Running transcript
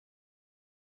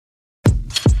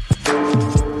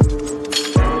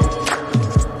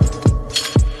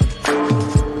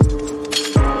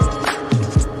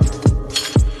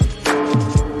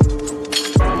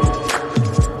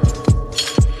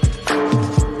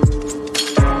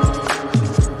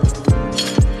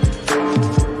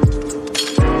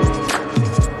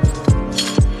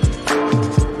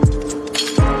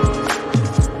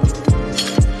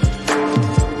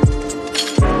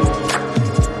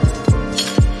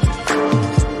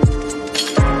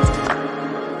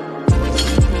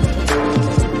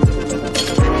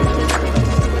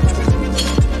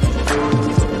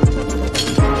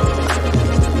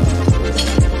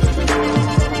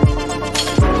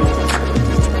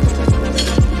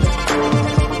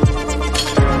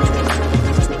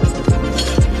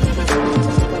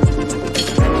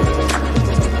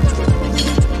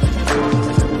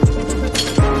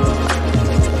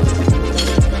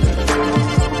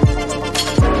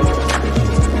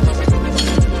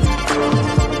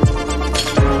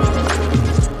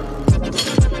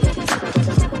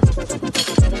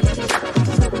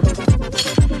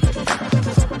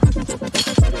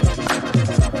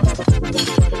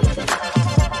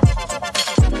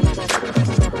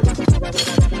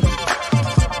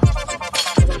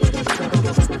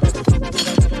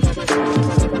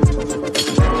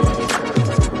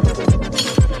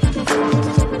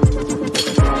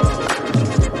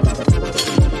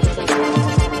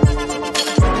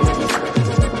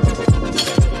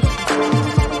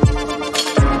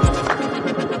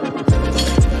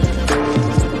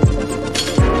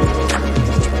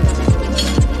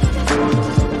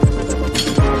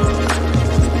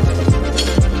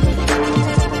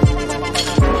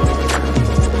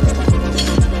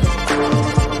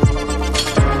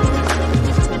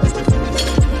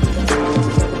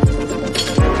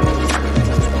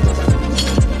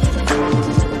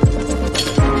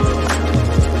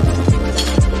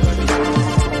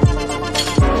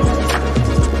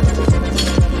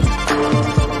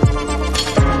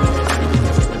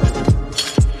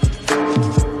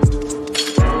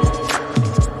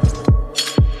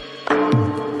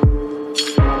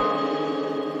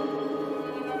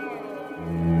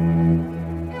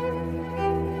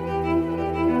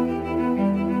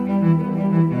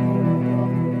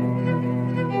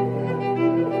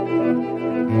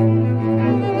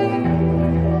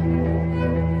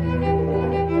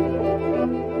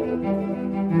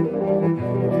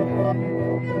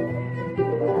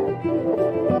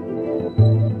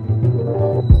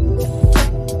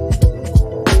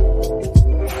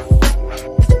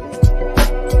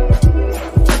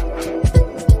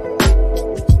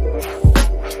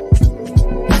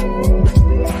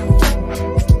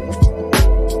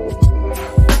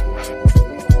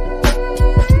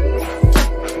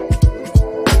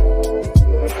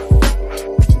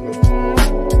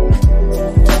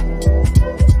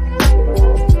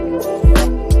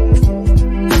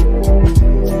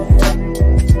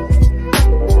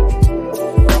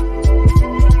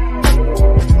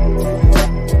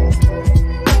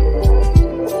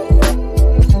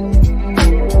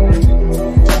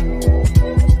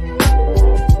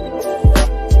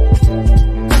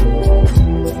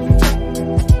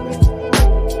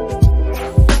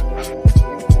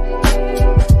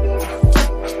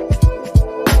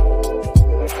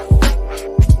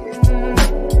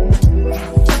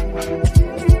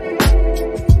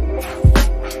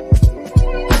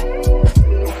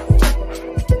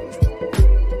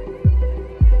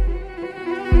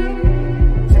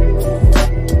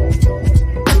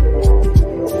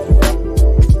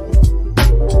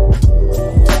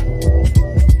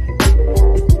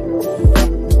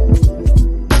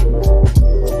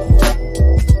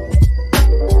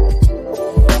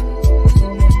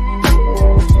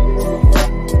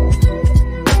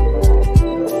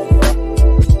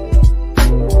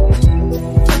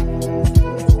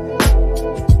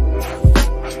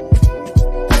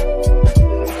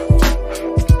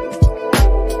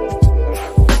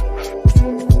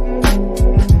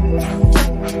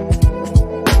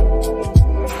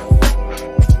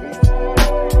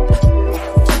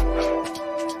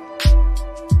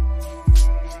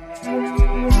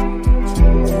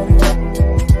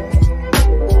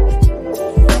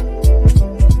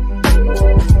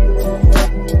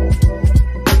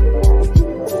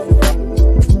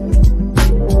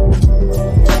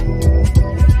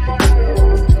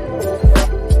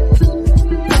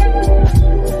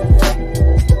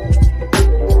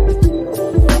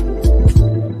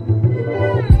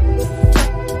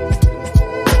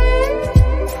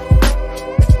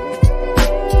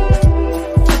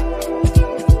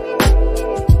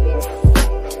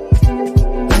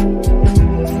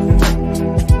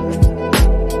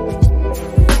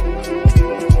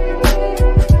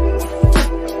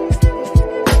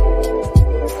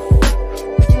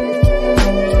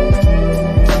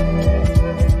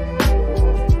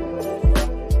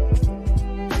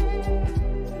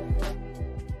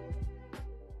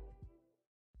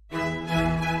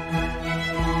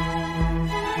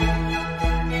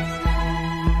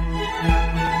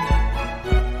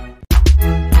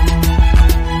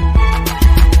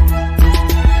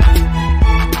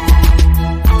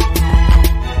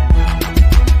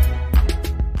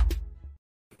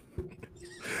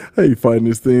Hey, fighting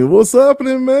this thing. What's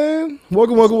happening, man?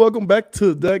 Welcome back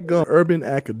to that gun Urban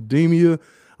Academia.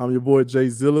 I'm your boy Jay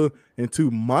Zilla, and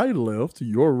to my left, to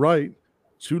your right,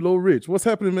 Chulo Rich. What's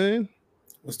happening, man?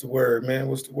 What's the word, man?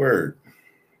 What's the word?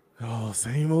 Oh,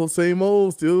 same old, same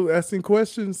old. Still asking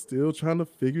questions, still trying to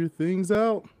figure things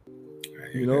out.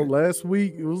 I You hear know, that. last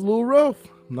week it was a little rough.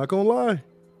 I'm not gonna lie.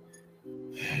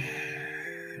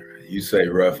 You say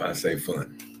rough, I say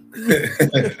fun.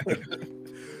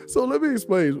 So let me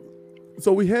explain.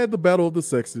 So we had the battle of the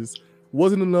sexes.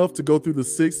 Wasn't enough to go through the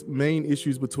six main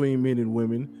issues between men and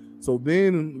women. So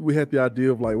then we had the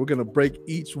idea of like we're gonna break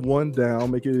each one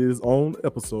down, make it its own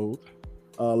episode.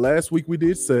 Last week we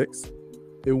did sex.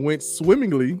 It went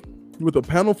swimmingly with a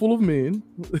panel full of men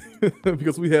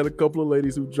because we had a couple of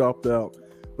ladies who dropped out.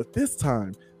 But this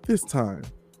time,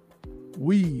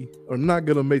 we are not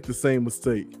gonna make the same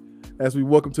mistake. As we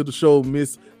welcome to the show,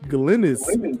 Miss Glennis.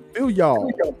 Feel y'all.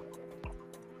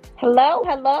 Hello.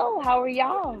 How are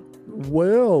y'all?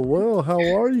 Well, how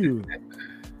are you?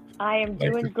 I am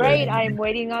Like doing to great. say, I am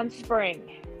waiting on spring.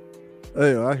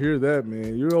 Hey, I hear that,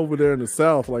 man. You're over there in the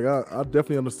South. Like, I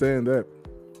definitely understand that.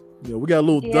 You know, we got a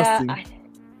little Yeah.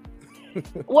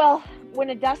 dusting. Well, when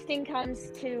a dusting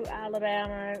comes to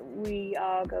Alabama, we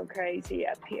all go crazy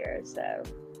up here. So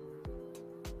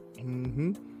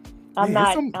Mm-hmm. I'm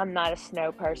Man, not. I'm not a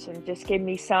snow person. Just give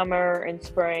me summer and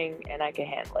spring, and I can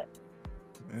handle it.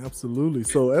 absolutely.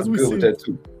 So as I'm we good with see, that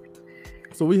too.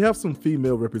 so we have some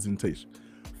female representation.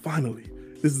 Finally,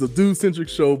 this is a dude-centric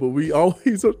show, but we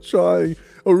always are trying.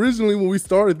 Originally, when we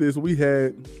started this, we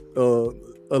had a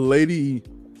lady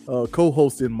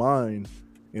co-host in mind,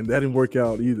 and that didn't work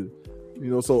out either. You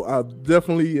know, so I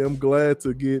definitely am glad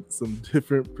to get some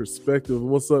different perspective.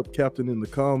 What's up, Captain, in the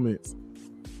comments?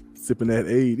 Sipping that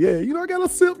aid. Yeah, you know, I got a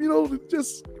sip, you know, to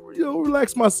just, you know,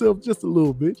 relax myself just a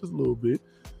little bit,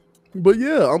 But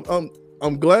yeah,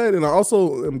 I'm glad, and I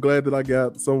also am glad that I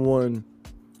got someone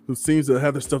who seems to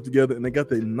have their stuff together, and they got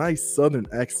that nice Southern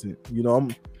accent. You know,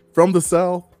 I'm from the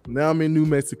South. Now I'm in New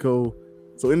Mexico,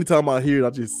 so anytime I hear it, I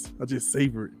just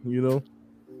savor it. You know,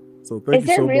 so thank Is you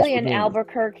there so much really for an doing this.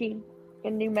 Albuquerque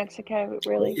in New Mexico?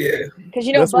 Really? Yeah, Because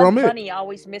That's where I'm Bugs at. Bunny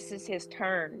always misses his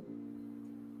turn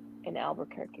in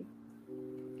Albuquerque.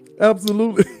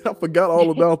 Absolutely, I forgot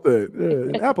all about that. Yeah,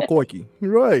 in Albuquerque,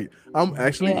 right? I'm Yeah.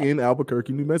 actually in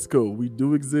Albuquerque, New Mexico. We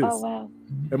do Oh exist. wow.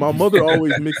 And my mother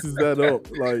always mixes that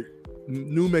up, like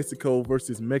New Mexico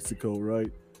versus Mexico,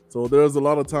 right? So there's a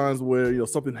lot of times where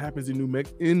something happens in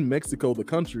in Mexico, the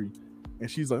country,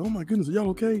 and she's like, "Oh my goodness, are y'all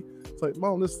okay?" It's like,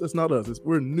 "Mom, that's not us.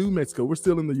 We're in New Mexico. We're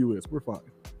still in the U.S. We're fine."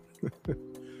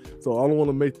 So I don't want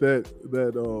to make that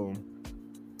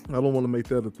I don't want to make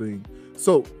that a thing.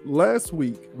 So last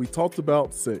week we talked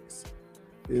about sex,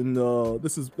 and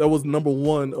that was number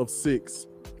one of six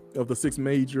of the six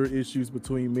major issues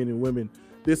between men and women.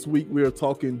 This week we are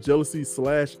talking jealousy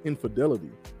 / infidelity.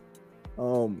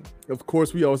 Of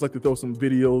course, we always like to throw some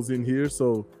videos in here,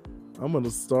 so I'm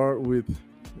gonna start with.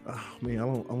 Man, I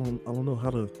don't know how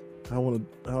I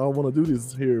want to do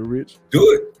this here, Rich.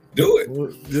 do it.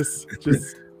 Well, just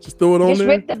throw it on Just there.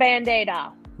 rip the Band-Aid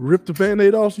off. Rip the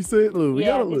band-aid off. She said, "Look, we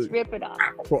Yeah, gotta just look rip it off.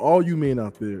 for all you men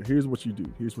out there. Here's what you do.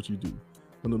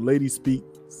 When the lady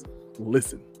speaks,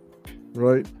 listen,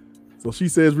 right? So she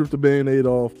says, rip the band-aid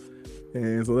off,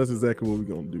 and so that's exactly what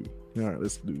we're gonna do. All right,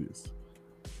 let's do this.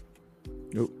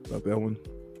 Nope, not that one.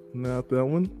 Not that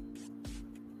one.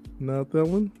 Not that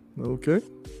one. Okay.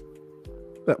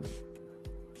 That one.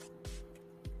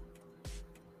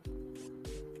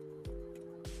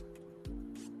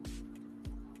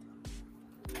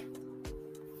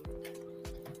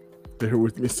 Bear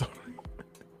with me, sorry.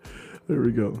 There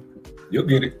we go. You'll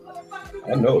get it.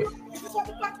 I know it. This is what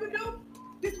the fuck you do?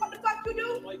 This is what the fuck you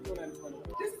do?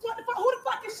 This is what the fuck, who the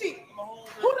fuck is she?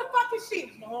 Who the fuck is she?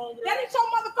 That ain't your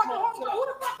motherfucking homegirl. Who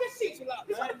the fuck is she? This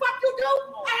is what the fuck you do?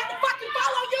 I have to fucking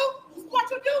follow you? This is what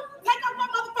you do? Take off my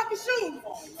motherfucking shoes.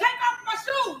 Take off my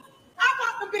shoes. I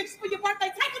bought the bitch for your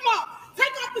birthday. Take them off.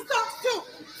 Take off the socks too.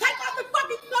 Take off the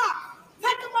fucking socks.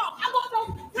 Take them off. I want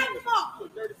those. Take them off.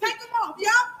 Take them off.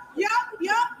 Yup.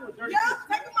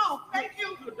 Take them off. Thank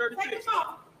you. Take them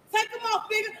off. Take them off,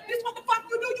 nigga. This what the fuck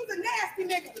you do? You the nasty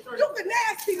nigga. You the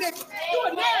nasty nigga. You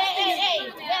a nasty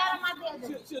nigga. Get out of my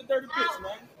business. She's a dirty bitch,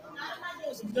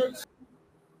 man.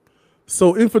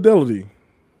 So infidelity.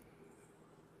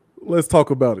 Let's talk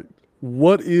about it.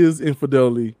 What is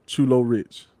infidelity, Chulo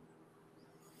Rich?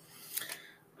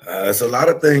 It's a lot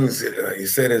of things. You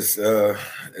said it's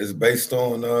based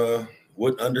on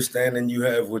what understanding you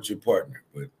have with your partner,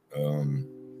 but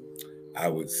I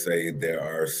would say there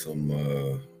are some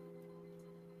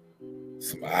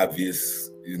obvious,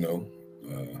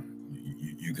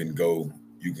 you can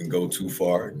go too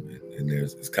far, and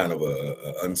there's it's kind of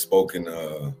a unspoken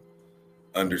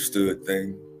understood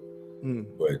thing.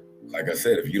 But like I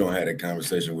said, if you don't have that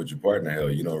conversation with your partner, hell,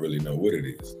 you don't really know what it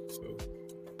is. So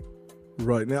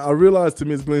right now, I realize to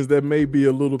Ms. Glens that may be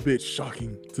a little bit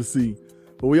shocking to see,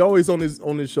 but we always on this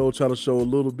show try to show a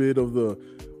little bit of the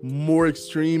more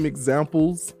extreme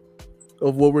examples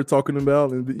of what we're talking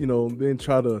about, and then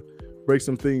try to break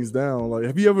some things down. Like,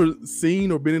 have you ever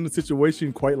seen or been in a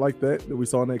situation quite like that we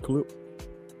saw in that clip?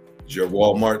 Is your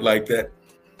Walmart like that?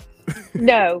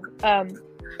 No,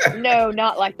 no,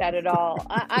 not like that at all.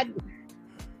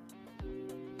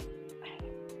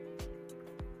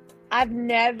 I've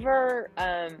never,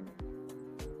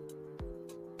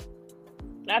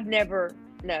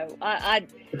 no, I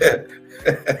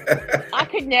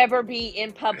could never be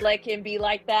in public and be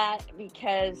like that,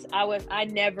 because I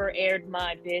never aired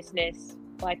my business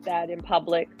like that in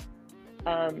public.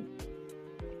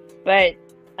 But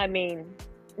I mean,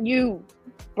 you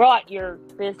brought your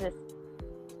business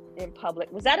in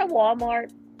public. Was that a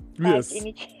Walmart? Yes.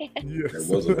 Any chance? Yes. It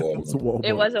was a Walmart.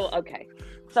 It was okay.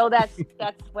 So that's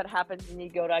what happens when you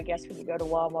go to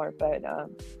Walmart. But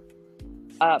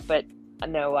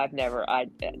no, I've never.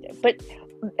 But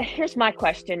here's my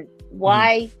question: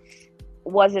 why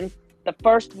wasn't the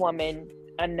first woman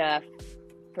enough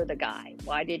for the guy?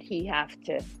 Why did he have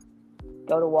to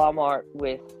go to Walmart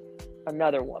with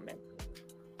another woman?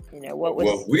 What was?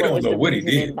 Well, we don't know what he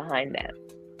did behind that.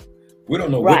 We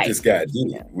don't know what this guy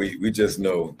did. Yeah. We just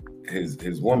know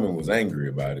his woman was angry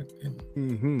about it,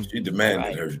 and she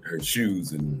demanded her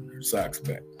shoes and her socks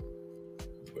back.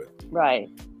 But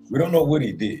we don't know what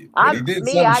he did. But he did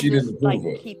something she didn't approve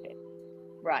of. Keep it.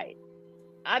 Right.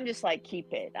 I'm just like,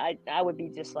 keep it. I would be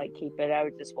just like, keep it. I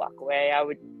would just walk away. I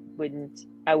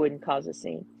wouldn't cause a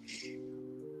scene.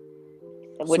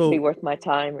 It wouldn't be worth my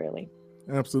time, really.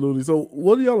 Absolutely. So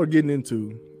what y'all are getting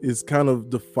into is kind of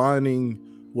defining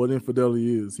what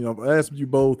infidelity is. I've asked you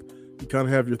both, you kind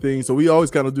of have your thing. So we always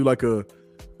kind of do like a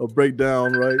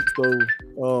breakdown, right? So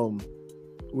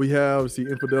we have,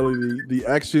 infidelity, the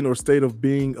action or state of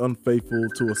being unfaithful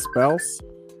to a spouse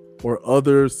or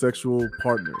other sexual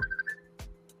partner.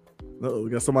 Uh-oh, we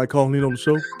got somebody calling in on the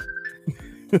show.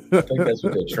 I think that's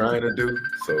what they're trying to do.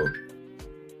 So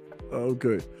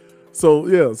okay. So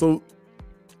yeah, so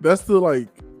that's the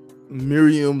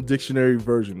Merriam dictionary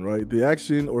version, right? The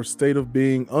action or state of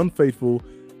being unfaithful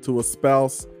to a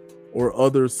spouse or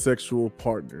other sexual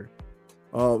partner.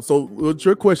 So what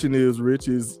your question is, Rich,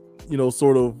 is,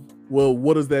 sort of, well,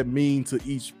 what does that mean to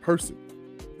each person?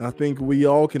 And I think we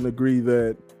all can agree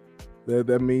that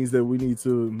means that we need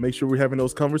to make sure we're having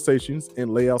those conversations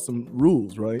and lay out some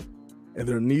rules, right?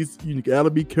 And you gotta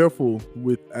be careful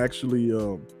with actually,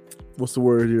 what's the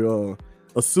word here?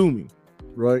 Assuming,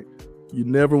 right? You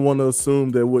never want to assume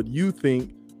that what you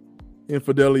think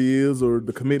infidelity is or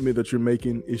the commitment that you're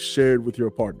making is shared with your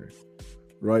partner,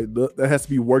 right? That has to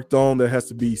be worked on. That has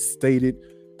to be stated,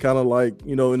 kind of like,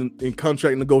 in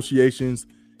contract negotiations,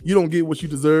 you don't get what you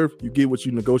deserve, you get what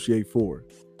you negotiate for.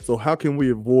 So how can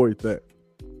we avoid that?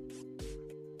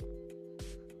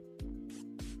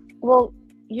 Well,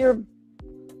 your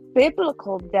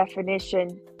biblical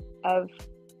definition of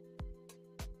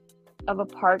a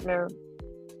partner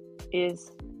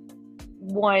is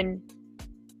one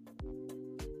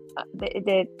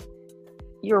that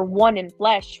you're one in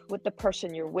flesh with the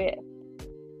person you're with.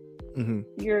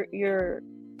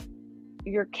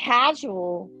 Your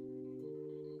casual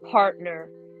partner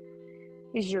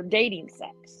is your dating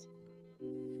sex.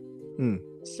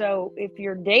 So if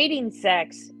you're dating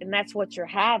sex and that's what you're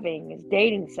having is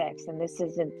dating sex, and this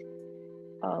isn't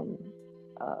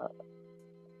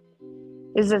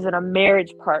a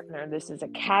marriage partner, this is a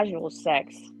casual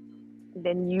sex,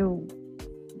 then you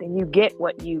get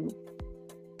what you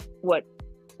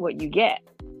get,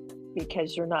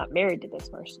 because you're not married to this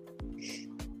person.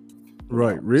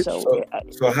 Right, Rich. So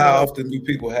how often do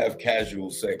people have casual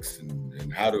sex,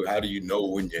 and how do you know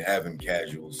when you're having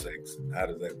casual sex, and how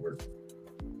does that work?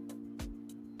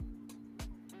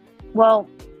 Well,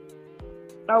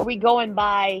 are we going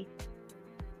by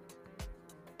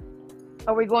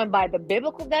the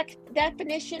biblical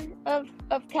definition of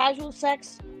casual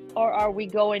sex, or are we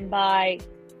going by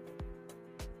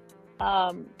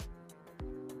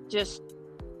just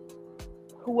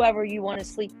whoever you want to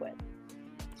sleep with?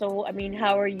 So I mean,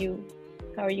 how are you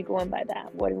going by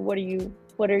that? What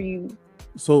are you?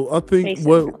 So I think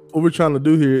what we're trying to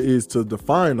do here is to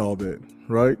define all that,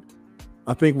 right?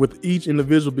 I think with each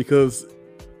individual, because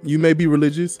you may be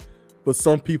religious, but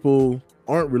some people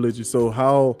aren't religious. So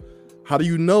how How do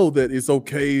you know that it's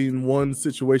okay in one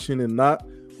situation and not?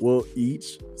 Well,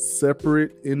 each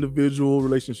separate individual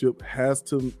relationship has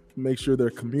to make sure they're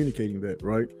communicating that,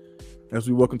 right? As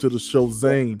we welcome to the show,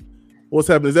 Zane. What's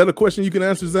happening? Is that a question you can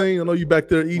answer, Zane? I know you back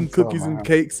there eating cookies and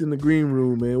cakes in the green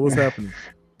room, man. What's happening?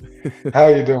 How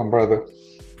you doing, brother?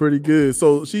 Pretty good.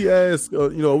 So she asked,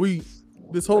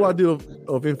 this whole idea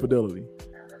of infidelity.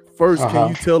 First, can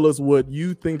you tell us what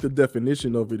you think the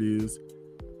definition of it is?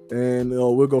 And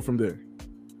we'll go from there.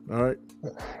 All right.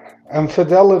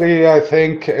 Infidelity, I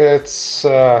think it's,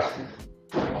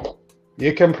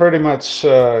 you can pretty much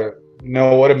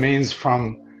know what it means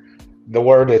from the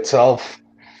word itself.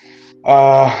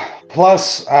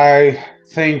 Plus, I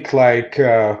think like,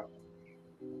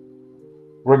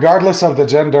 regardless of the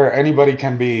gender, anybody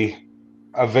can be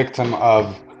a victim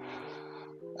of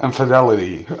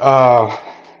infidelity.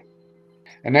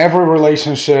 In every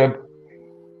relationship,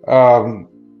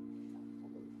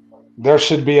 there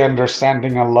should be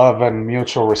understanding and love and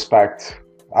mutual respect,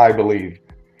 I believe.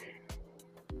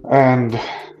 And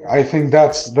I think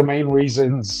that's the main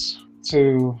reasons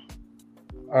to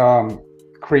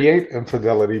create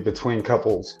infidelity between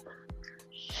couples.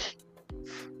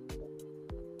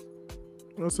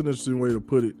 That's an interesting way to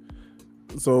put it.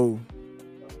 So,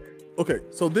 okay,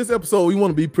 so this episode, we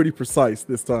want to be pretty precise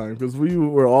this time because we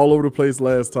were all over the place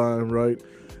last time, right?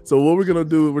 So what we're going to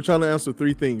do, we're trying to answer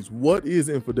three things. What is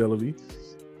infidelity,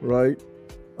 right?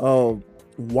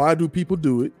 Why do people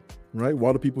do it, right?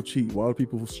 Why do people cheat? Why do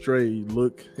people stray,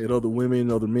 look at other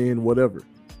women, other men, whatever,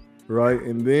 right?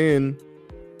 And then,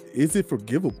 is it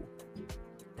forgivable?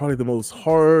 Probably the most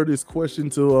hardest question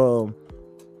to,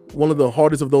 one of the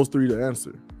hardest of those three to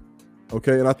answer.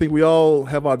 Okay, and I think we all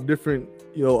have our different,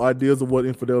 ideas of what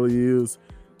infidelity is,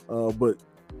 but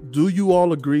do you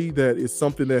all agree that it's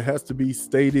something that has to be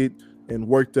stated and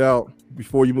worked out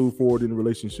before you move forward in a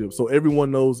relationship, so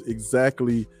everyone knows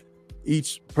exactly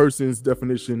each person's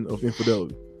definition of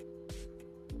infidelity?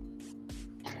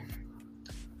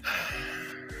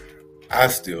 I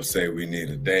still say we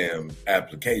need a damn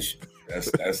application.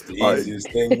 That's the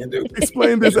easiest thing to do.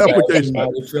 Explain this application.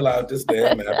 Fill out this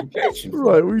damn application.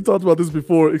 Right, we talked about this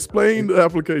before. Explain the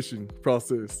application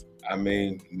process. I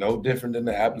mean, no different than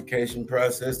the application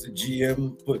process the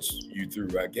GM puts you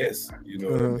through, I guess. You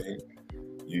know what I mean?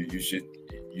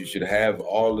 You should have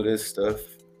all of this stuff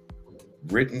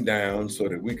written down so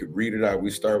that we could read it out. We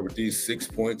start with these 6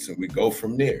 points and we go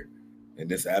from there in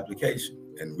this application.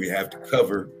 And we have to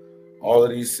cover all of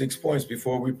these 6 points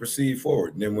before we proceed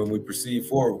forward. And then when we proceed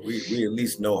forward, we at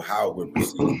least know how we're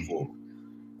proceeding forward.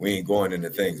 We ain't going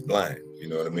into things blind, you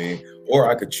know what I mean? Or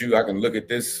I can look at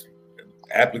this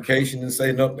application and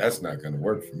say, nope, that's not going to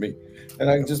work for me. And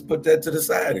I can just put that to the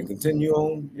side and continue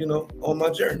on, on my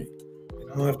journey.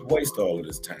 I don't have to waste all of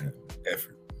this time,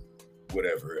 effort,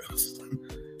 whatever else.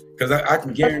 Because I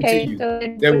can guarantee you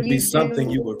there would be something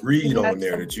you would read on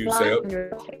there that you say, oh,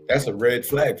 that's a red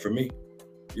flag for me,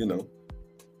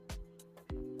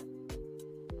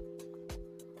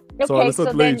 So let's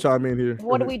let the lady chime in here.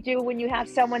 What do we do when you have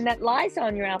someone that lies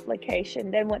on your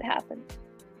application? Then what happens?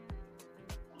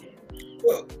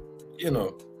 Well,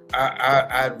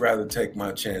 I'd rather take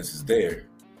my chances there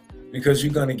because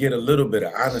you're going to get a little bit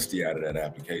of honesty out of that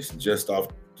application just off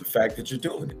the fact that you're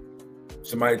doing it. If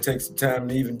somebody takes the time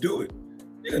to even do it,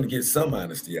 you're going to get some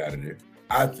honesty out of there,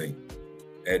 I think,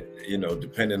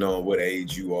 depending on what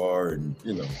age you are and,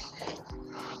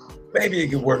 maybe it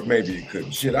could work, maybe it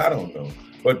couldn't. Shit, I don't know.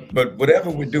 But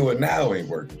whatever we're doing now ain't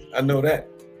working. I know that.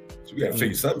 So we got to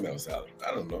figure something else out.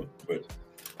 I don't know, but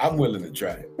I'm willing to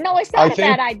try it. No, it's not a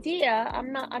bad idea.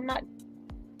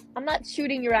 I'm not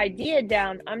shooting your idea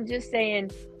down. I'm just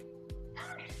saying,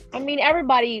 I mean,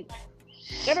 everybody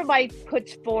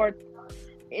puts forth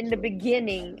in the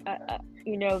beginning,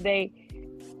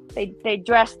 they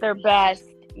dress their best,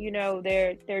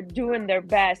 they're doing their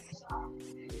best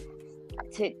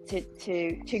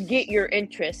to get your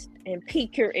interest and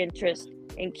pique your interest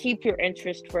and keep your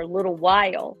interest for a little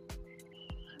while.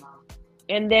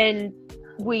 And then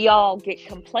we all get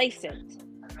complacent.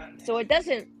 So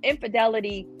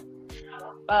infidelity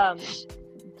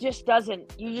just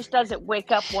doesn't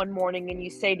wake up one morning and you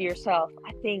say to yourself,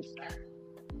 I think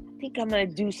I'm going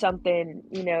to do something,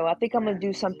 I think I'm going to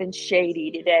do something shady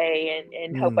today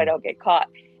and hope I don't get caught.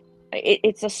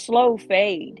 It's a slow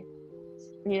fade.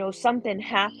 Something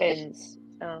happens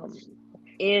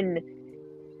in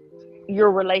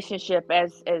your relationship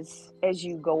as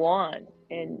you go on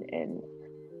and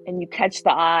you catch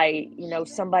the eye,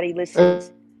 somebody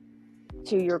listens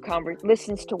to your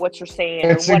listens to what you're saying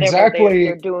or whatever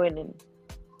they're doing.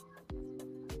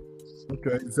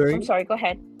 Okay, Zane? I'm sorry, go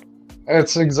ahead.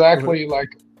 It's exactly like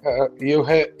you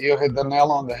hit the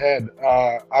nail on the head.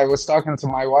 I was talking to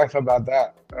my wife about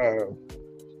that,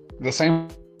 the same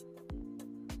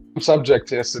subject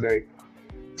yesterday,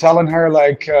 telling her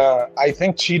like I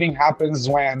think cheating happens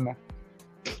when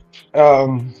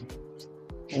um,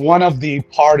 one of the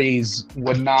parties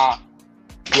would not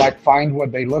like find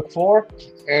what they look for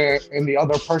in the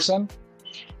other person,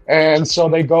 and so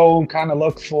they go kind of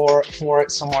look for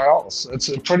it somewhere else. It's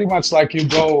pretty much like you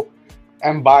go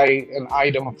and buy an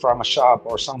item from a shop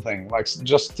or something, like,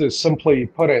 just to simply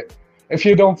put it, if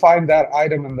you don't find that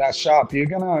item in that shop, you're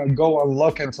gonna go and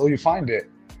look until you find it.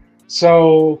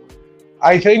 So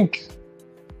I think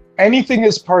anything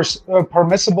is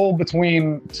permissible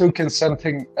between two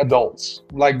consenting adults.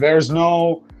 Like, there's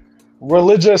no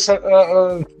religious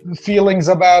feelings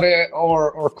about it,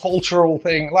 or cultural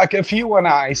thing. Like, if you and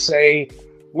I say,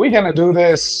 we're gonna do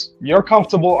this, you're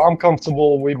comfortable, I'm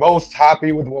comfortable, we both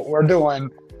happy with what we're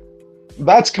doing,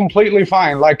 that's completely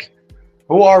fine. Like,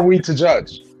 who are we to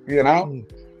judge, you know?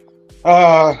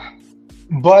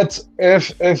 But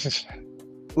if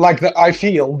like, I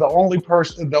feel the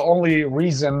only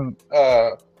reason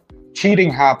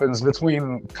cheating happens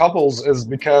between couples is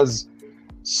because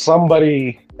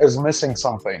somebody is missing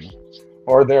something,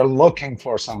 or they're looking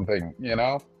for something, you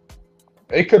know?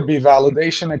 It could be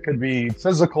validation, it could be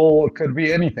physical, it could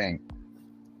be anything.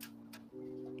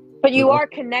 But you are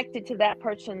connected to that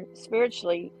person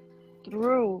spiritually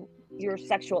through your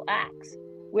sexual acts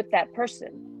with that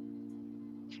person,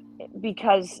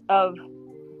 because of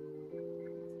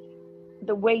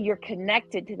the way you're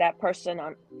connected to that person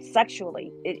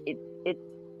sexually. It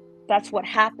that's what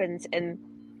happens, and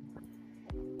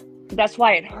that's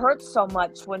why it hurts so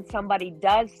much when somebody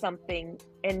does something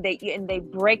and they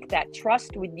break that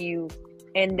trust with you,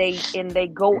 and they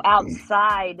go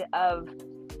outside of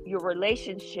your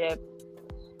relationship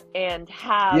and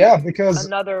have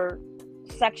another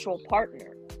sexual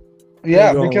partner.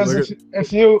 Yeah, because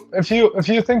if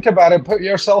you think about it, put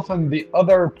yourself in the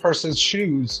other person's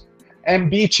shoes and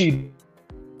be cheated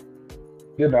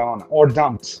on, or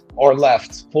dumped, or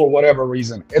left for whatever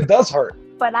reason, it does hurt.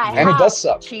 But I and have it does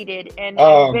suck. cheated and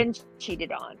I've been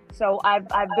cheated on, so I've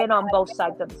been on both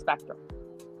sides of the spectrum.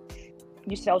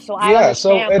 So I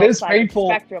understand it both is sides painful. of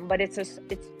the spectrum, but it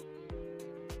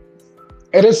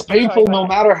is painful no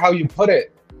matter how you put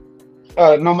it.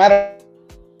 No matter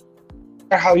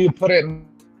how you put it,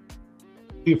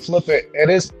 you flip it.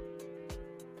 It is,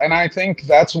 and I think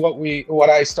that's what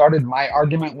I started my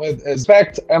argument with, is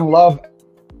respect and love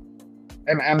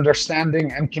and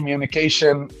understanding and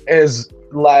communication is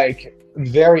like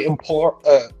very important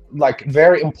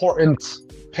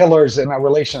pillars in a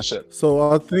relationship.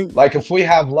 So I think, like, if we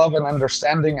have love and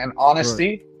understanding and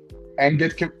honesty, and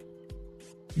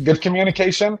good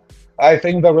communication, I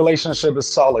think the relationship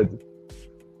is solid.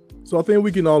 So I think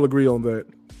we can all agree on that.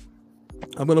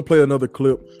 I'm gonna play another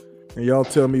clip, and y'all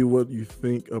tell me what you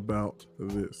think about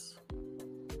this.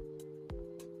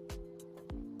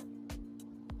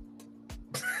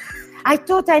 I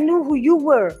thought I knew who you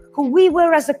were, who we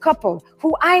were as a couple,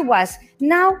 who I was.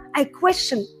 Now I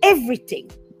question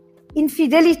everything.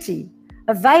 Infidelity,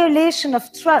 a violation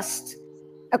of trust,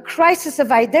 a crisis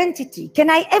of identity.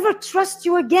 Can I ever trust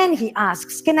you again, he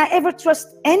asks. Can I ever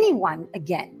trust anyone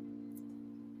again?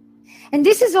 And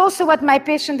this is also what my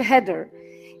patient Heather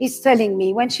is telling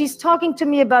me when she's talking to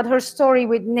me about her story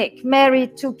with Nick,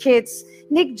 married, 2 kids.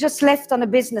 Nick just left on a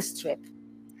business trip.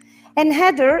 And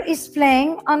Heather is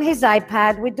playing on his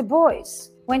iPad with the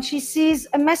boys when she sees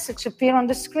a message appear on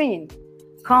the screen.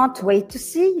 Can't wait to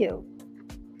see you.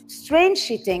 Strange,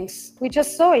 she thinks, we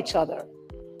just saw each other.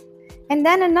 And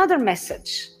then another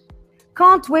message.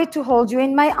 Can't wait to hold you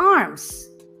in my arms.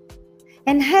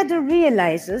 And Heather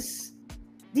realizes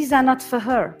these are not for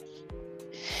her.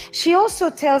 She also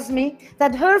tells me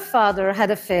that her father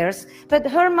had affairs, but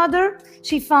her mother,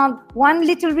 she found one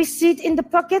little receipt in the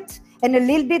pocket and a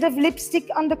little bit of lipstick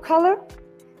on the collar.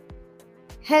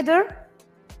 Heather,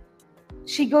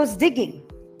 she goes digging,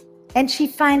 and she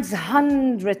finds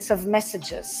hundreds of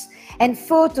messages and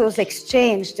photos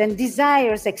exchanged and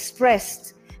desires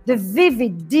expressed. The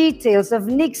vivid details of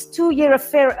Nick's 2-year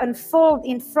affair unfold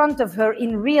in front of her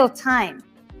in real time.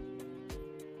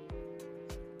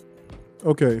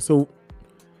 Okay, so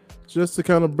just to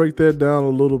kind of break that down a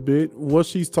little bit, what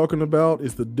she's talking about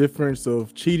is the difference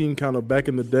of cheating kind of back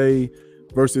in the day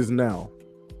versus now,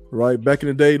 right? Back in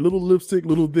the day, little lipstick,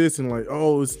 little this, and like,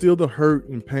 oh, it's still the hurt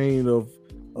and pain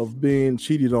of being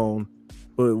cheated on.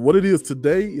 But what it is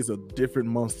today is a different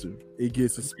monster. It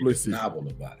gets explicit. It's novel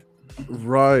about it.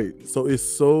 Right. So it's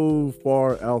so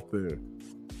far out there.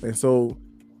 And so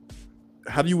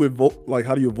how do you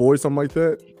avoid something like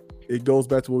that? It goes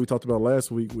back to what we talked about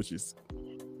last week, which is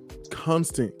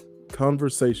constant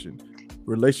conversation.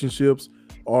 Relationships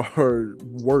are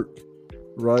work,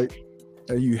 right?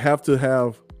 And you have to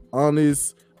have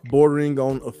honest, bordering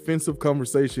on offensive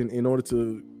conversation in order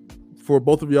for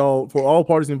both of y'all, for all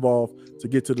parties involved, to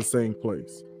get to the same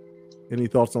place. Any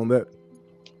thoughts on that?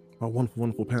 My wonderful,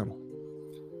 wonderful panel.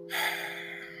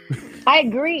 I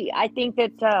agree. I think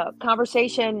that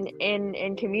conversation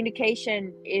and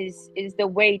communication is the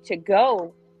way to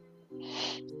go.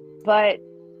 But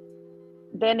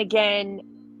then again,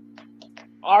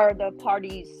 are the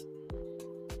parties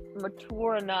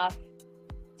mature enough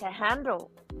to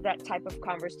handle that type of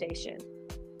conversation?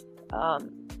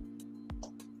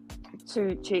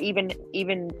 To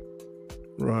even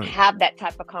right. have that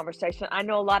type of conversation. I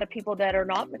know a lot of people that are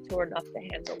not mature enough to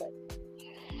handle it.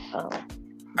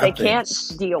 They can't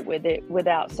deal with it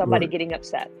without somebody getting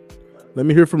upset. Let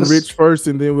me hear from Rich first,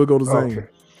 and then we'll go to Zane. Okay.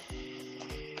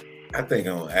 I think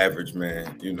on average,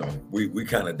 man, we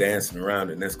kind of dancing around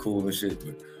it, and that's cool and shit.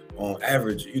 But on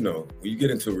average, when you get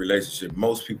into a relationship,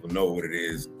 most people know what it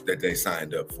is that they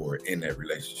signed up for in that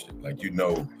relationship. Like,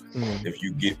 if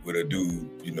you get with a dude,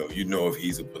 you know if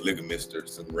he's a polygamist or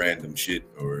some random shit,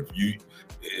 or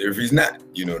if he's not,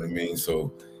 you know what I mean?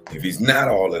 So if he's not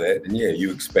all of that, then yeah,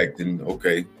 you expecting,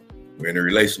 okay, we're in a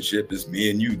relationship, it's me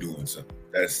and you doing something.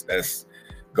 That's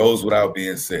goes without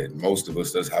being said. Most of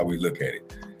us, that's how we look at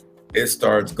it. It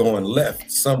starts going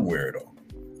left somewhere though.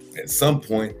 At some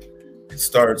point, it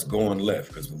starts going left,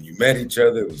 because when you met each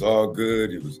other, it was all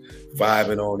good. It was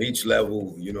vibing on each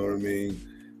level, you know what I mean?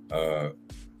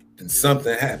 And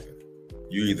something happened.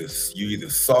 You either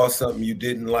saw something you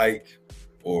didn't like,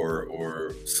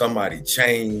 or somebody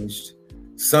changed.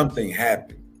 Something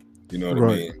happened, you know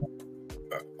what I mean?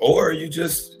 Or you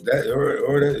just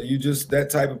that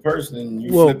type of person, and you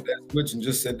flip that switch and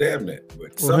just said, "Damn that."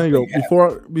 But hang on.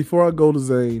 Before I go to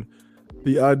Zane,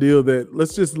 the idea that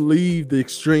let's just leave the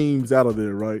extremes out of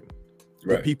there, right?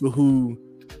 The people who,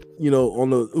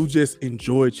 who just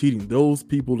enjoy cheating. Those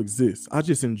people exist. I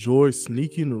just enjoy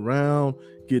sneaking around,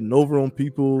 getting over on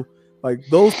people. Like,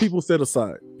 those people set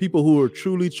aside. People who are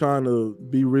truly trying to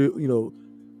be real,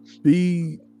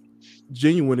 be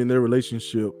genuine in their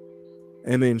relationship,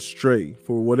 and then stray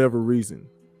for whatever reason.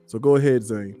 So go ahead,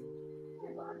 Zane.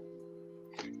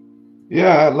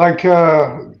 Yeah, like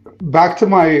back to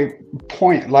my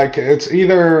point, like it's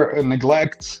either a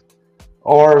neglect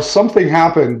or something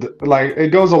happened. Like, it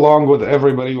goes along with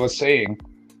everybody was saying,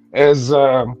 is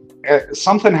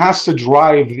something has to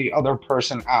drive the other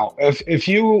person out. If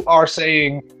you are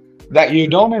saying that you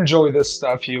don't enjoy this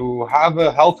stuff, you have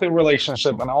a healthy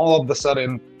relationship, and all of a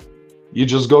sudden you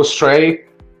just go stray,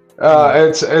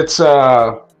 it's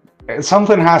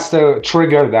something has to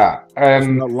trigger that. And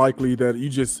it's not likely that you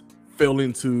just fell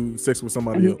into sex with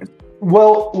somebody else.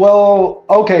 Well,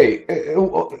 okay,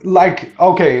 like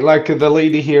the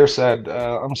lady here said.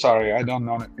 I'm sorry, I don't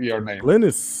know your name.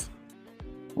 Glennis.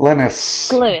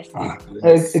 Glennis.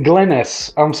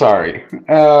 I'm sorry.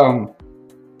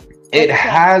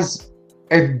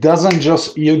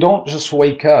 You don't just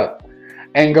wake up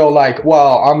and go like,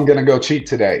 well, I'm gonna go cheat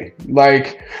today.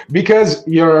 Like, because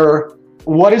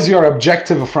what is your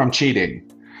objective from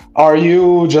cheating? Are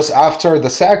you just after the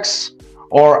sex,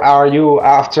 or are you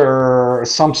after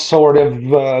some sort of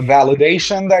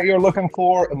validation that you're looking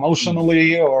for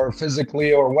emotionally or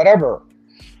physically or whatever?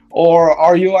 Or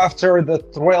are you after the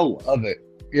thrill of it?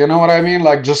 You know what I mean?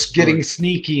 Like, just getting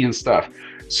sneaky and stuff.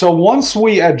 So once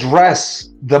we address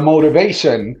the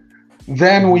motivation,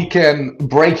 then we can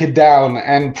break it down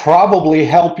and probably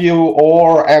help you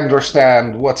or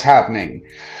understand what's happening.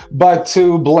 But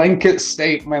to blanket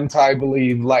statement, I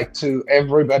believe, like to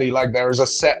everybody, like there's a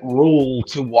set rule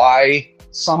to why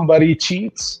somebody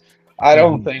cheats, I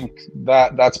don't think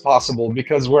that that's possible,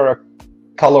 because we're a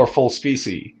colorful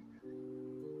species.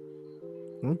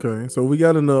 Okay, so we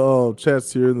got in the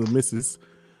chats here, the missus.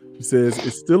 She says,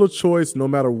 it's still a choice no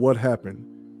matter what happened.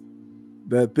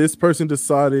 That this person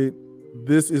decided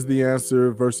this is the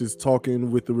answer versus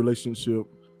talking with the relationship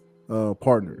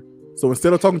partner. So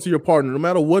instead of talking to your partner, no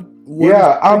matter what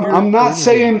I'm not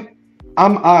saying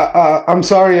I'm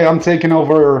sorry, I'm taking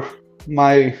over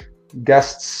my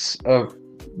guests of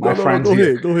my friends. Go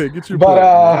here. Ahead, go ahead, get your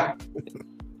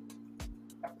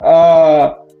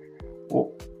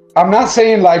I'm not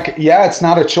saying like, it's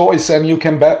not a choice and you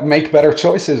can make better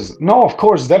choices. No, of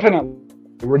course, definitely,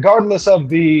 regardless of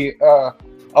the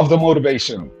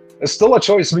motivation, it's still a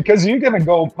choice, because you're gonna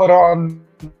go put on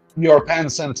your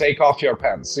pants and take off your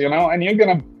pants, and you're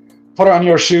gonna put on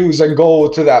your shoes and go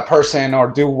to that person or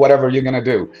do whatever you're gonna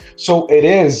do. So it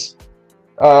is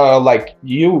like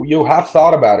you have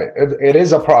thought about it. It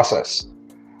is a process,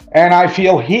 and I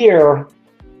feel here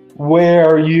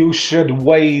where you should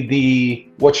weigh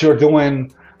what you're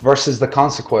doing versus the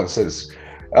consequences.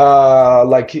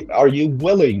 Like, are you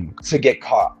willing to get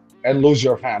caught and lose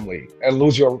your family and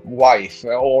lose your wife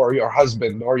or your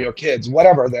husband or your kids,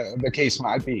 whatever the case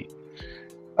might be?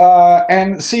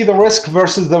 And see the risk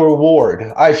versus the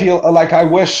reward. I feel like I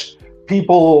wish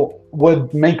people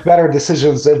would make better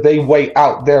decisions if they weigh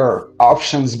out their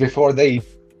options before they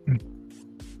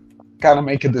kind of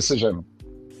make a decision.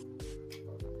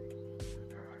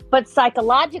 But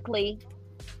psychologically,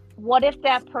 what if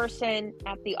that person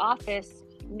at the office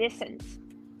listens,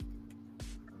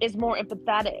 is more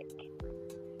empathetic,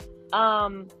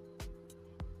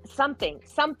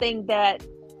 something that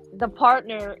the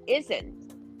partner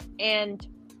isn't, and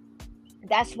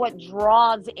that's what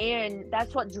draws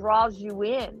you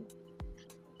in,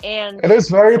 and it is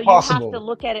very so possible. you have to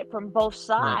look at it from both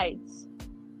sides.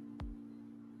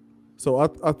 So I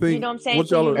think, you know what I'm saying?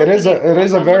 what y'all it is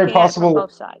a very possible.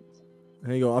 Both sides.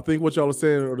 Hang on, I think what y'all are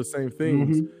saying are the same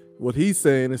things. Mm-hmm. What he's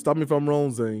saying, and stop me if I'm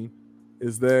wrong, Zane,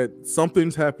 is that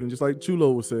something's happening, just like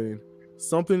Chulo was saying,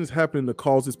 something's happening to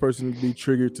cause this person to be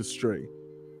triggered to stray,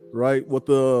 right? What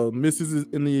the missus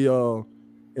in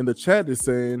the chat is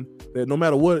saying, that no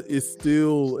matter what, it's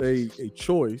still a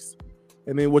choice.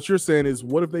 And then what you're saying is,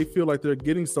 what if they feel like they're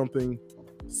getting something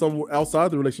somewhere outside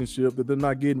the relationship that they're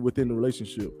not getting within the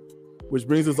relationship? Which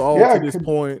brings us all to this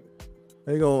point.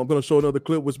 Hang on, I'm going to show another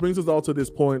clip, which brings us all to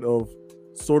this point of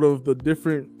sort of the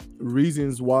different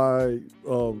reasons why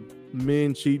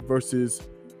men cheat versus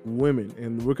women.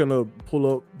 And we're going to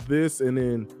pull up this, and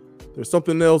then there's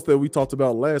something else that we talked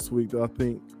about last week that I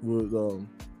think would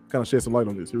kind of shed some light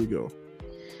on this. Here we go.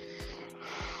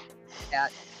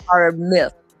 Are a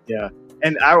myth. Yeah.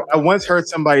 And I once heard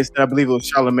somebody say, I believe it was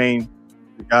Charlemagne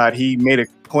God, he made a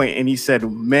point and he said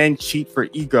men cheat for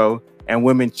ego and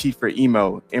women cheat for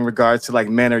emo, in regards to like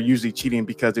men are usually cheating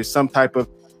because there's some type of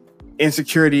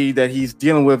insecurity that he's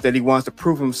dealing with, that he wants to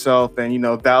prove himself and, you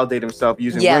know, validate himself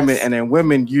using women. And then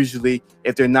women usually,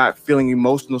 if they're not feeling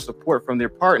emotional support from their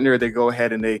partner, they go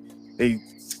ahead and they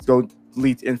go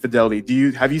lead to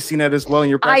infidelity. Have you seen that as well in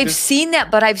your practice? I've seen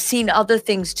that, but I've seen other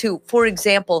things too. For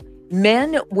example,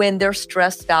 men, when they're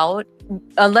stressed out,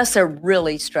 unless they're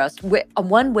really stressed,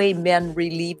 one way men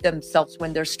relieve themselves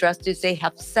when they're stressed is they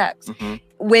have sex. Mm-hmm.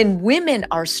 When women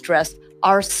are stressed,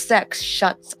 our sex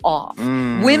shuts off.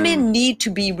 Women need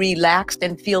to be relaxed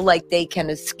and feel like they can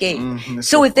escape.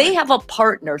 So if they have a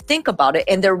partner, think about it,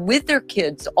 and they're with their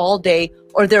kids all day,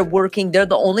 or they're working, they're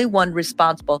the only one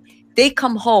responsible. They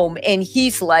come home and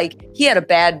he's like, he had a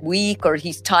bad week or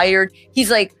he's tired.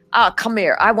 He's like, come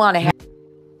here, I want to have.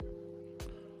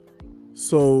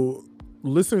 So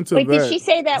listen to Wait, that. did she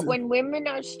say that when women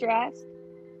are stressed,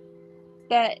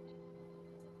 that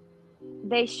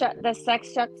the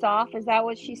sex shuts off? Is that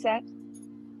what she said?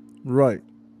 Right.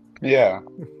 Yeah.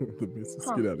 The business.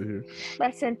 Get out of here.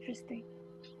 That's interesting.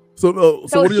 So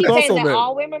what are your thoughts on that?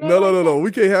 All women are no.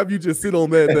 We can't have you just sit on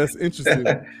that. That's interesting.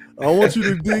 I want you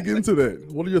to dig into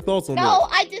that. What are your thoughts on that? No,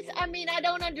 I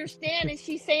don't understand. Is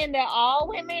she saying that all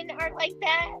women are like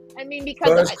that? I mean,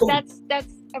 because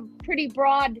that's a pretty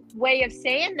broad way of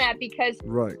saying that, because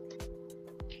right.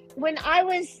 When I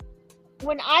was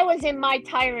in my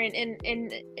tyrant, and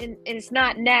it's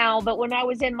not now, but when I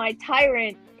was in my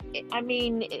tyrant, I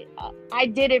mean, I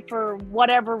did it for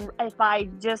whatever. If I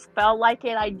just felt like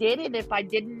it, I did it. If I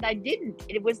didn't, I didn't.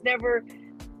 It was never.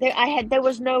 There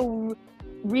was no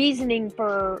reasoning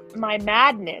for my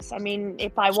madness. I mean,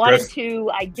 if I wanted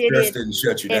to, I did it. Stress didn't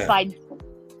shut you down.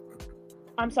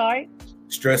 I'm sorry?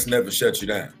 Stress never shut you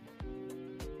down.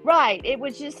 Right. It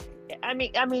was just, I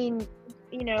mean,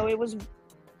 you know, it was,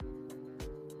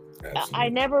 I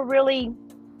never really,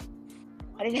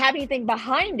 I didn't have anything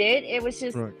behind it. It was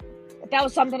just, if that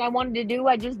was something I wanted to do,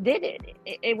 I just did it.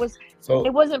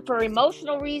 It wasn't for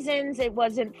emotional reasons. It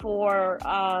wasn't for,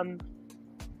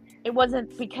 it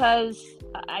wasn't because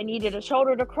I needed a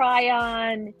shoulder to cry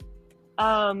on.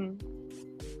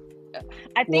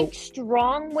 I think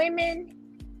strong women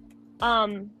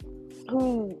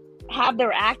who have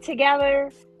their act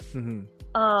together, who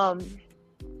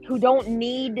don't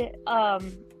need a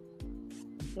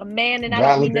man, and I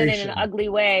don't mean that in an ugly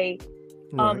way,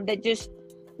 they just,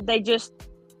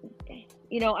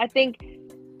 you know, I think,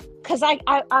 because I'm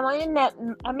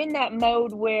in that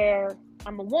mode where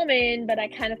I'm a woman, but I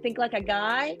kind of think like a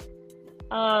guy.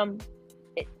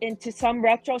 into some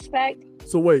retrospect.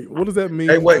 So wait, what does that mean?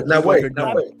 Hey, wait, that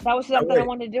was something I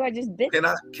wanted to do. I just did.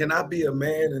 Can I be a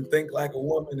man and think like a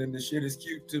woman and the shit is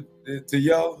cute to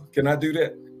y'all? Can I do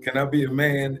that? Can I be a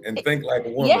man and think like a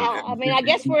woman? Yeah, I mean, I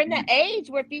guess we're in the age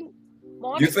where if you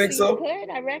wanted you think to, so? You could,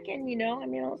 I reckon. You know, I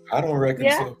mean, I don't reckon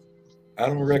so. I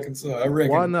don't reckon so. I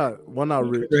reckon. Why not? Why not,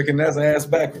 Rich? I reckon that's ass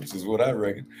backwards is what I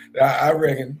reckon. I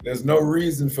reckon there's no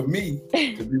reason for me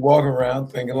to be walking around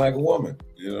thinking like a woman.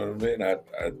 You know what I mean?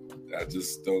 I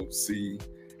just don't see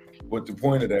what the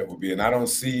point of that would be. And I don't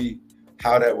see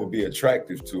how that would be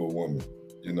attractive to a woman,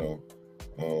 you know.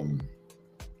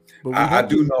 I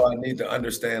do know I need to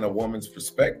understand a woman's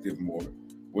perspective more,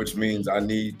 which means I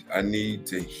need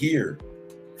to hear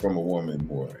from a woman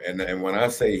more. And when I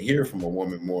say hear from a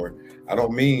woman more, I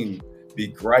don't mean be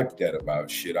griped at about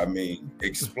shit. I mean,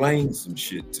 explain some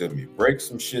shit to me, break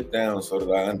some shit down so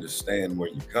that I understand where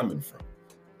you're coming from.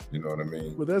 You know what I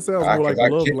mean? But that sounds more like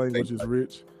love language is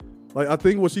Rich. Like, I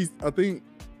think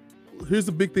here's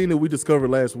the big thing that we discovered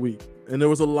last week. And there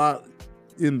was a lot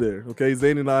in there. Okay.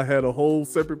 Zane and I had a whole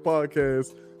separate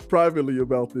podcast privately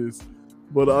about this.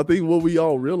 But I think what we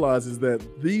all realize is that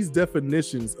these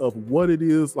definitions of what it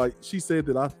is, like she said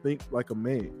that I think like a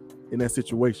man in that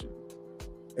situation.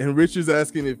 And Rich is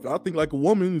asking if I think like a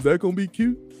woman, is that going to be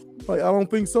cute? Like, I don't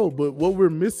think so. But what we're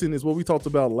missing is what we talked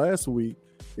about last week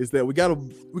is that we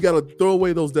gotta throw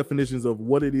away those definitions of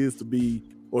what it is to be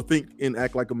or think and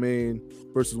act like a man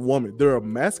versus woman. There are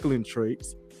masculine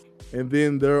traits and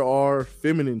then there are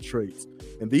feminine traits.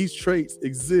 And these traits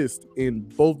exist in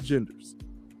both genders.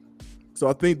 So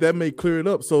I think that may clear it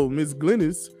up. So Ms.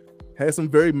 Glennis had some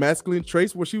very masculine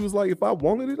traits where she was like, if I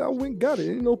wanted it, I went and got it.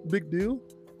 Ain't no big deal,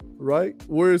 right?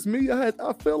 Whereas me, I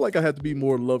felt like I had to be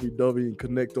more lovey-dovey and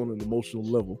connect on an emotional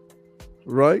level,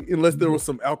 right? Unless there was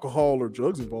some alcohol or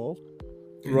drugs involved,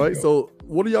 right? So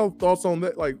what are y'all thoughts on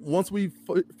that? Like, once we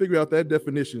figure out that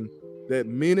definition, that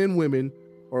men and women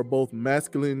are both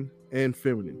masculine and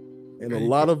feminine. And a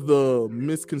lot of the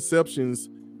misconceptions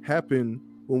happen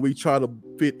when we try to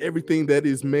fit everything that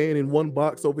is man in one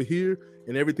box over here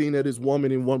and everything that is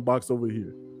woman in one box over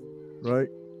here, right?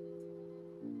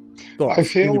 Thoughts?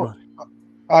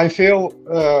 I feel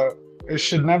it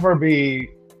should never be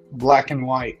black and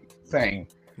white thing.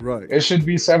 Right. It should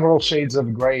be several shades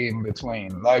of gray in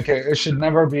between. Like, it should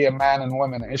never be a man and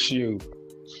women issue,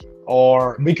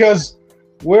 or because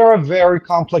we're a very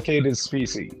complicated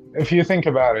species. If you think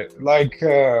about it, like,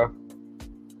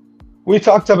 we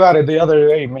talked about it the other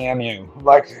day, me and you.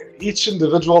 Like, each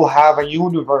individual have a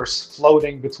universe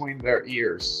floating between their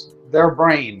ears, their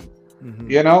brain,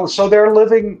 you know? So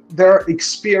they're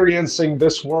experiencing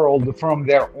this world from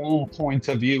their own point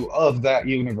of view of that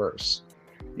universe,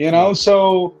 you know?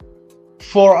 So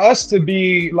for us to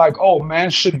be like, oh, men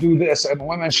should do this and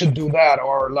women should do that,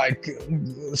 or like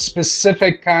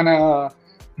specific kind of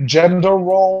gender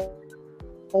roles,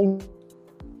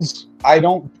 I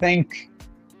don't think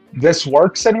this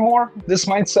works anymore. This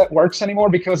mindset works anymore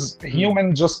because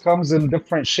human just comes in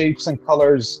different shapes and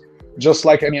colors, just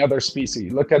like any other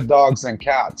species. Look at dogs and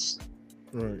cats.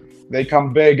 Right. They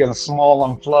come big and small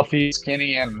and fluffy,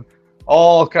 skinny, and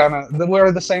all kind of,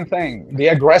 we're the same thing. The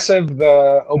aggressive,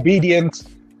 the obedient.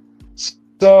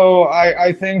 So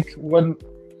I think when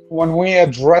we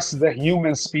address the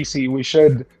human species, we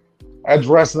should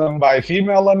address them by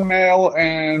female and male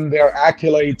and their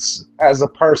accolades as a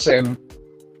person,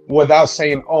 without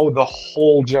saying, oh, the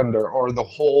whole gender or the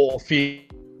whole female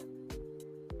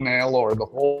or the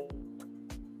whole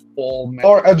male.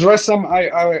 Or address them.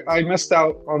 I missed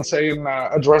out on saying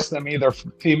address them either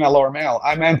female or male.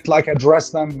 I meant like address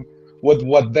them with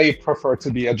what they prefer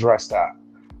to be addressed at.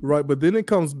 Right, but then it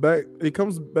comes back,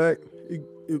 it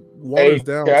waters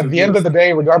down. At the end of the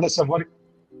day, regardless of what.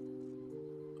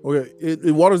 Okay,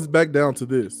 it waters back down to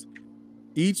this.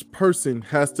 Each person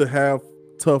has to have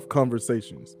tough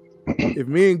conversations. If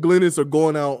me and Glennis are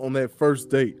going out on that first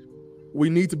date, we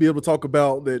need to be able to talk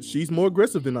about that she's more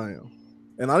aggressive than I am.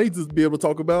 And I need to be able to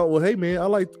talk about, well, hey man, I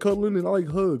like cuddling and I like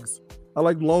hugs. I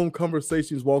like long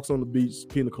conversations, walks on the beach,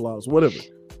 pina coladas, whatever.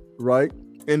 Right?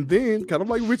 And then kind of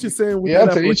like Rich is saying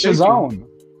with to each his own.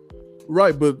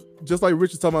 Right, but just like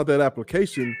Rich is talking about that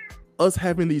application, us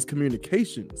having these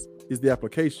communications is the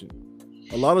application.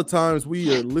 A lot of times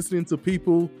we are listening to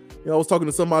people. You know, I was talking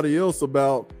to somebody else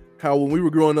about how when we were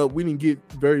growing up, we didn't get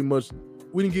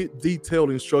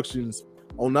detailed instructions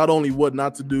on not only what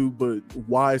not to do, but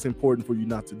why it's important for you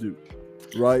not to do.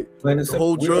 Right? The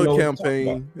whole drug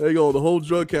campaign, there you go. The whole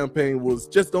drug campaign was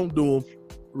just don't do them.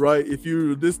 Right? If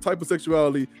you're this type of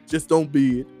sexuality, just don't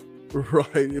be it. Right?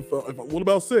 If what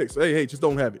about sex? Hey, just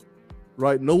don't have it.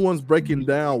 right? No one's breaking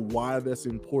down why that's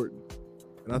important.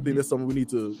 And I think that's something we need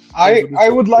to. I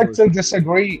would like to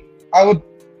disagree. I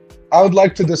would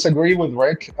like to disagree with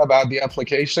Rick about the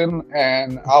application,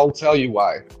 and I'll tell you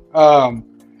why.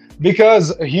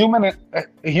 Because human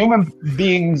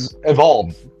beings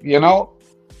evolve. You know,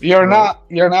 you're not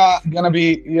gonna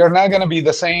be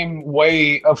the same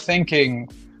way of thinking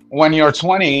when you're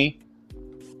 20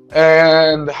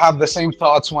 and have the same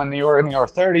thoughts when you're in your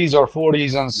 30s or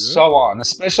 40s and so on.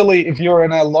 Especially if you're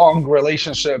in a long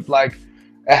relationship, like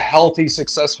a healthy,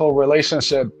 successful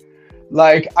relationship.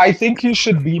 Like, I think you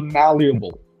should be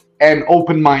malleable and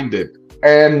open-minded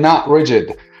and not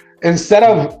rigid. Instead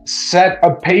of set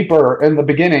a paper in the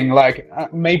beginning, like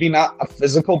maybe not a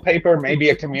physical paper, maybe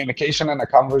a communication and a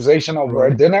conversation over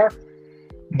a dinner,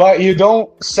 but you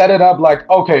don't set it up like,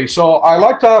 okay, so I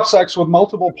like to have sex with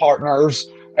multiple partners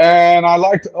and I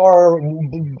like, or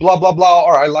blah, blah, blah,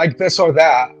 or I like this or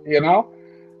that, you know?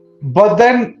 But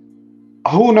then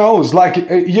who knows? Like,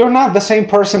 you're not the same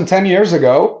person 10 years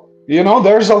ago. You know,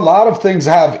 there's a lot of things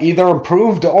have either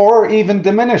improved or even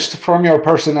diminished from your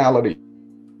personality.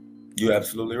 You're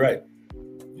absolutely right.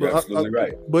 You're absolutely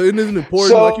right. But it isn't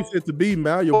important, like you said, to be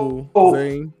malleable,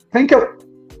 Zane. Think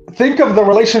of the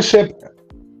relationship.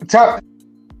 Zane?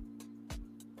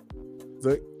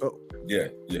 Oh. Yeah.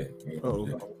 Oh.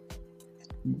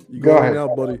 You go ahead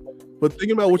now, buddy. But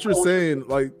thinking about what you're saying,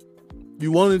 like,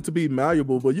 you want it to be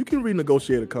malleable, but you can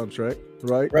renegotiate a contract,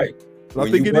 right? Right. I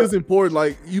think it is important.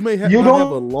 Like, you may have, you not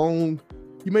have a long.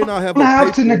 You may not have. You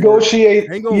have to negotiate.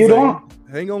 Hang on, you Zane. don't.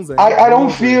 Hang on, Zane. I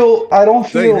don't feel.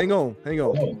 Zane, hang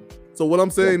on. So what I'm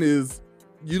saying is,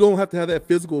 you don't have to have that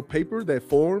physical paper, that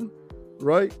form,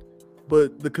 right?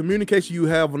 But the communication you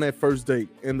have on that first date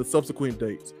and the subsequent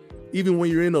dates, even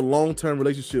when you're in a long-term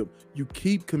relationship, you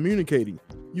keep communicating.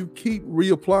 You keep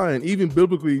reapplying. Even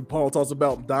biblically, Paul talks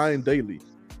about dying daily,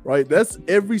 right? That's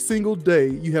every single day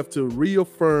you have to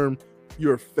reaffirm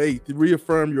your faith,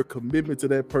 reaffirm your commitment to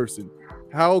that person.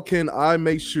 How can I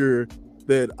make sure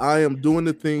that I am doing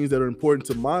the things that are important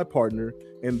to my partner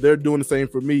and they're doing the same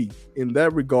for me? In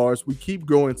that regards, we keep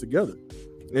growing together.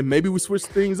 And maybe we switch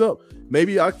things up.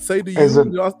 Maybe I say to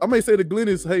you, I may say to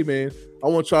Glennis, hey man, I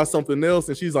want to try something else.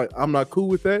 And she's like, I'm not cool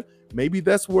with that. Maybe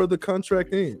that's where the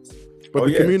contract ends. But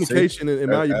the communication and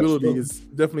malleability is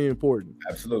definitely important.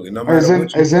 Absolutely. No matter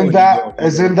isn't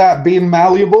that being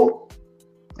malleable?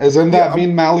 Isn't that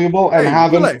being malleable and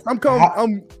having? Relax.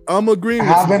 I'm agreeing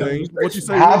with you, what you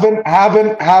say.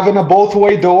 Having a both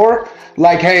way door.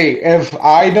 Like, hey, if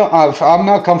I'm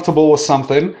not comfortable with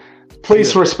something,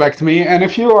 please respect me. And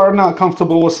if you are not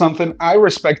comfortable with something, I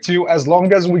respect you, as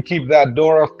long as we keep that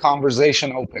door of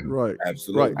conversation open. Right.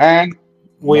 Absolutely. Right. And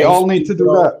we all need to do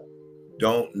that.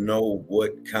 Don't know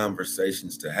what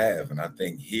conversations to have. And I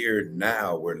think here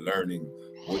now we're learning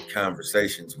what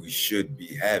conversations we should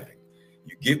be having.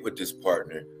 You get with this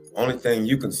partner, only thing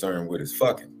you're concerned with is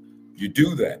fucking. You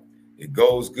do that, it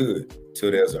goes good till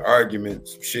there's an argument,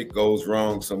 some shit goes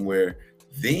wrong somewhere.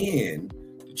 Then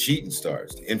the cheating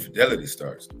starts, the infidelity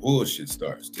starts, the bullshit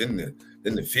starts. Then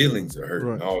the feelings are hurt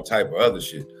and all type of other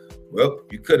shit. Well,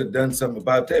 you could have done something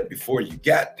about that before you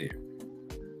got there.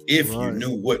 If you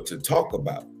knew what to talk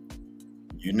about.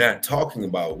 You're not talking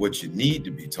about what you need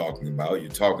to be talking about. You're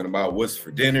talking about what's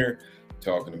for dinner,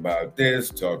 talking about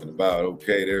this, talking about,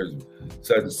 okay, there's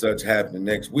such and such happening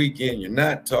next weekend. You're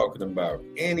not talking about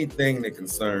anything that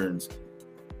concerns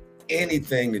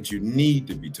anything that you need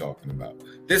to be talking about.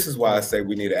 This is why I say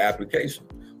we need an application.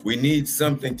 We need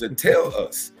something to tell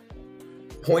us,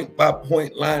 point by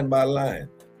point, line by line.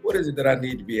 What is it that I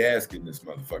need to be asking this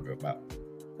motherfucker about?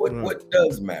 What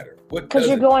does matter? Because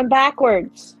you're going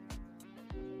backwards.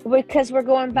 Because we're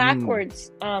going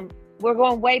backwards. We're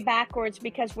going way backwards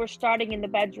because we're starting in the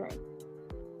bedroom.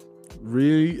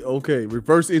 Really? Okay.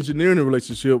 Reverse engineering a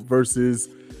relationship versus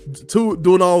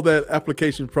doing all that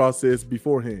application process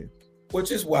beforehand. Which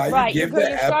is why you give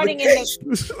the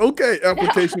application. Okay,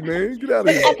 application, man. Get out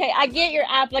of here. Okay, I get your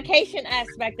application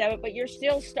aspect of it, but you're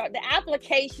still the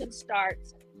application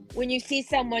starts when you see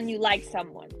someone, you like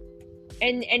someone.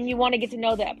 And you want to get to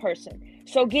know that person.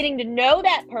 So getting to know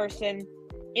that person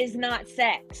is not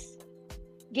sex.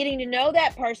 Getting to know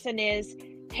that person is,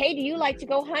 hey, do you like to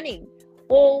go hunting?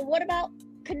 Well, what about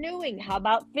canoeing? How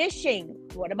about fishing?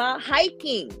 What about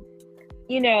hiking?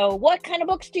 You know, what kind of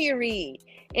books do you read?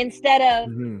 Instead of,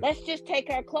 let's just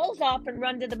take our clothes off and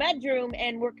run to the bedroom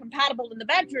and we're compatible in the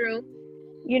bedroom,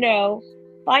 you know,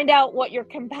 find out what you're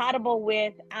compatible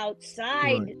with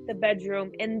outside the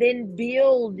bedroom and then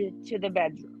build to the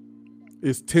bedroom.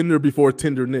 It's tender before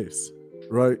tenderness,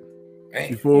 right?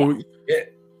 Man, before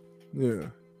yeah.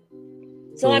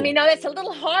 So I mean, no, that's a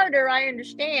little harder, I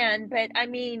understand, but I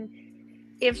mean,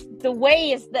 if the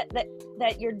way is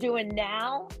that you're doing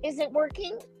now isn't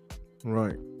working,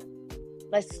 right,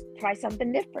 let's try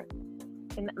something different.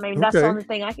 And I mean, that's the only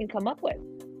thing I can come up with.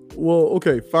 Well,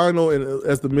 okay, final, and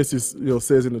as the missus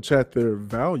says in the chat, there are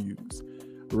values,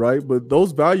 right? But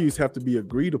those values have to be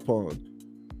agreed upon,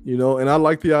 and I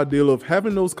like the idea of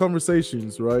having those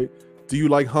conversations, right? Do you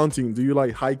like hunting? Do you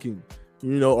like hiking?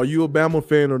 Are you a Bama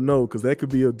fan or no? Because that could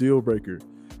be a deal breaker.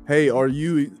 Hey, do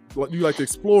you like to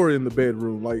explore in the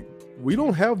bedroom? Like, we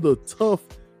don't have the tough,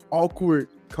 awkward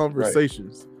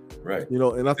conversations. Right.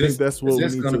 And I think that's what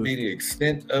it's going to be the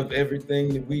extent of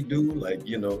everything that we do. Like,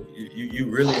 you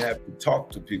really have to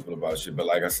talk to people about shit. But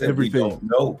like I said, we don't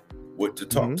know what to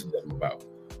talk to them about.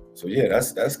 So yeah,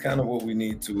 that's kind of what we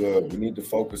need to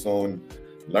focus on,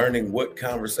 learning what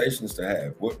conversations to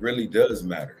have, what really does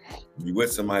matter. You're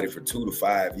with somebody for 2 to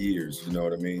 5 years, you know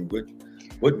what I mean?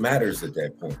 What matters at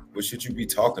that point? What should you be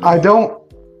talking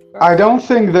about? I don't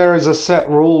think there is a set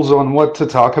rules on what to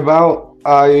talk about.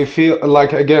 I feel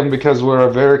like, again, because we're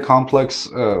a very complex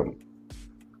the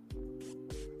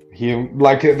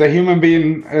human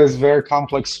being is very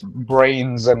complex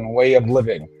brains and way of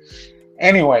living.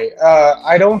 Anyway,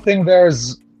 I don't think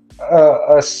there's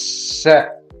a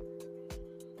set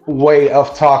way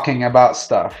of talking about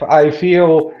stuff. I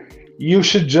feel you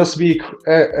should just be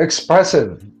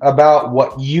expressive about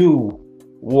what you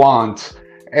want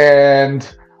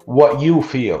and what you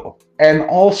feel, and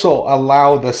also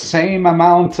allow the same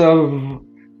amount of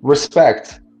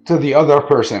respect to the other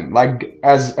person. Like,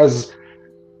 as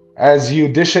you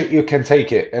dish it, you can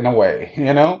take it, in a way,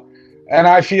 and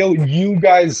I feel you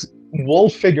guys will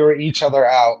figure each other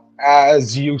out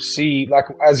as you see, like,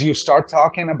 as you start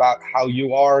talking about how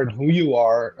you are and who you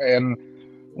are, and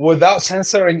without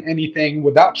censoring anything,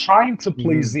 without trying to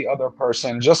please the other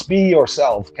person, just be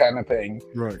yourself, kind of thing.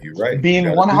 Right. You're right. Being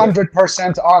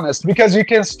 100% honest, because you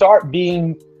can start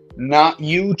being not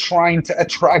you, trying to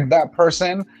attract that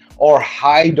person or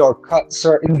hide or cut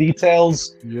certain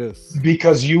details. Yes.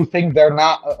 Because you think they're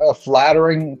not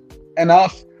flattering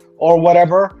enough or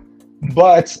whatever.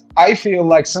 But I feel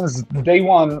like since day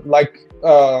one, like,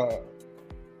 I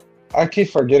keep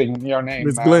forgetting your name.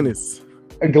 Miss Glennis.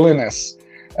 Glennis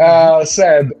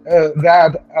said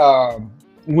that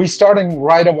we starting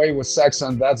right away with sex,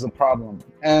 and that's the problem.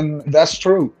 And that's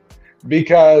true,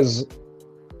 because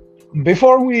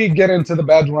before we get into the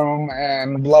bedroom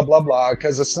and blah, blah, blah,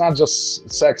 because it's not just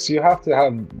sex, you have to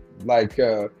have like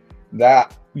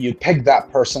that, you pick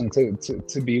that person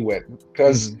to be with,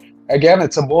 because again,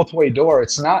 it's a both-way door.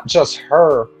 It's not just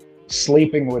her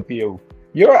sleeping with you.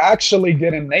 You're actually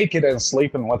getting naked and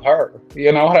sleeping with her.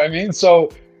 You know what I mean?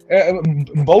 So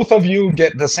both of you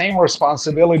get the same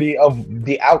responsibility of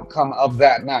the outcome of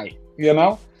that night,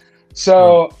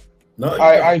 So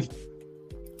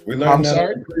we learned that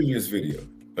on the previous video.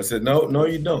 I said, no,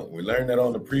 you don't. We learned that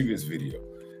on the previous video.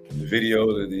 In the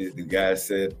video, the guy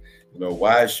said,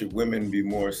 why should women be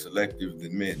more selective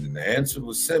than men? And the answer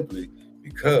was simply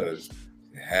because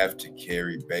they have to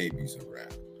carry babies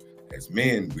around. As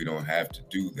men, we don't have to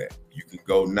do that. You can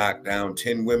go knock down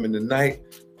 10 women tonight,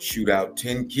 shoot out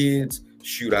 10 kids,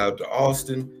 shoot out to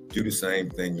Austin, do the same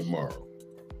thing tomorrow.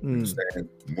 Understand?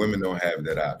 Women don't have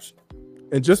that option.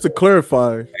 And just to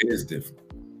clarify, it is different.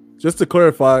 Just to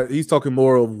clarify, he's talking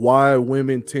more of why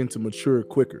women tend to mature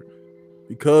quicker.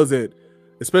 Because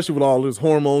especially with all those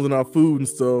hormones in our food and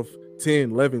stuff,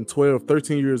 10, 11, 12,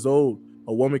 13 years old,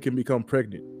 a woman can become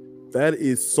pregnant. That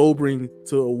is sobering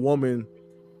to a woman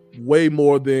way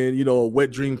more than, a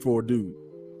wet dream for a dude.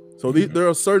 So there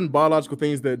are certain biological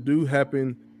things that do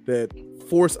happen that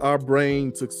force our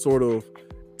brain to sort of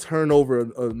turn over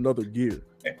another gear.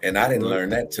 And I didn't learn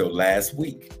that till last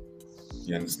week.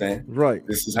 You understand? Right.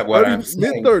 This is what I'm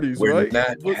saying. Mid-30s, We're right?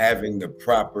 not having the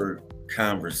proper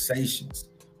conversations.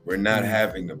 We're not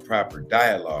having the proper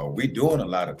dialogue. We're doing a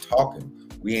lot of talking.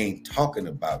 We ain't talking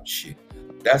about shit.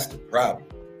 That's the problem.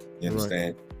 You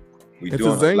understand? We're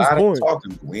doing a lot of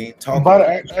talking, but we ain't talking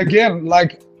about shit. Again,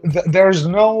 like, there's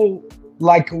no,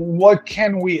 like, what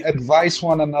can we advise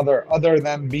one another other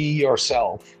than be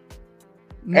yourself?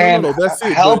 No, that's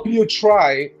it. Help you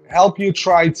try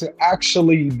to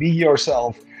actually be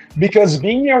yourself, because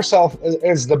being yourself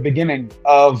is the beginning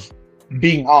of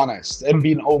being honest and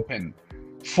being open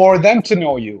for them to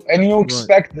know you, and you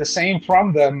expect the same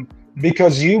from them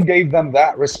because you gave them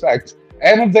that respect.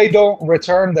 And if they don't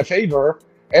return the favor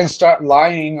and start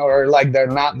lying, or like they're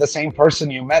not the same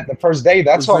person you met the first day,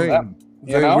 that's on them.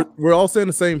 We're all saying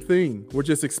the same thing. We're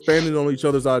just expanding on each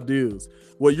other's ideas.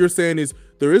 What you're saying is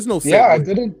there is no set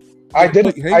way. I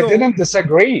didn't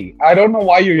disagree. I don't know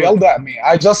why you yelled at me.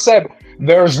 I just said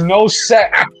there's no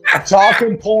set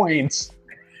talking points.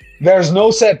 There's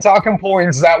no set talking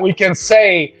points that we can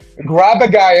say, grab a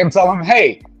guy and tell him,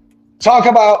 hey, talk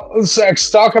about sex,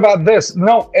 talk about this.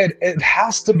 No, it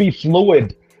has to be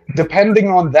fluid depending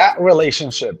on that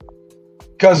relationship.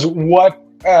 Because what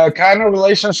kind of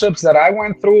relationships that I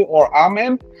went through or I'm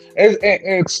in,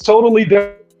 it's totally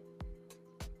different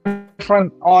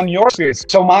on your experience.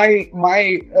 So my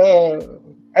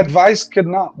advice could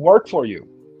not work for you.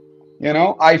 You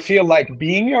know, I feel like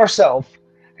being yourself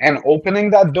and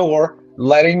opening that door,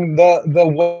 letting the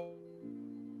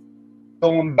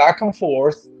going back and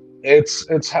forth, it's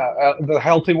the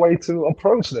healthy way to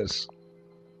approach this.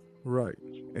 Right.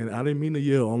 And I didn't mean to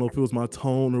yell. I don't know if it was my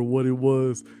tone or what it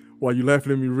was. Why you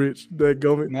laughing at me, Rich? That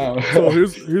gummit. No. So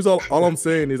here's all I'm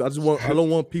saying is I don't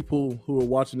want people who are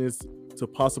watching this to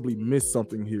possibly miss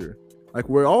something here. Like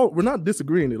we're not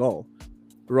disagreeing at all,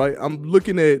 right? I'm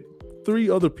looking at 3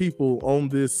 other people on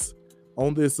this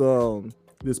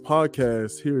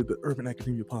podcast here at the Urban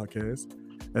Academia podcast.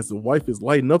 As the wife is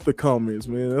lighting up the comments,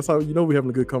 man. That's how you know we're having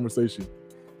a good conversation.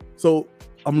 So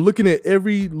I'm looking at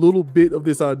every little bit of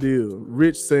this idea.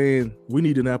 Rich saying we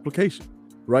need an application,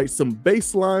 right? Some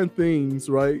baseline things,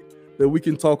 right, that we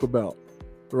can talk about,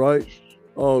 right?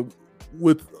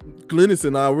 With Glennis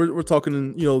and I, we're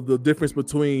talking, you know, the difference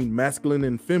between masculine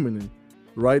and feminine,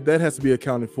 right? That has to be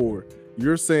accounted for.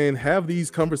 You're saying have these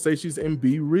conversations and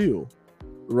be real,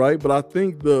 right? But I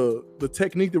think the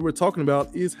technique that we're talking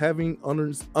about is having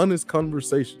honest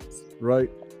conversations, right?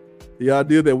 The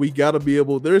idea that we got to be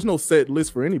able, there's no set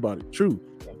list for anybody, true.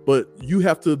 But you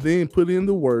have to then put in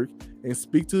the work and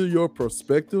speak to your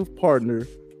prospective partner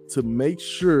to make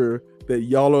sure that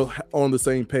y'all are on the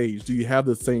same page. Do you have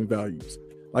the same values?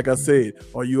 Like I said,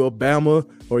 are you a Bama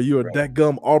or are you a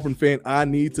dadgum Auburn fan? I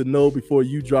need to know before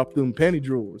you drop them panty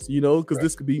drawers, you know, because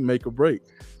this could be make or break.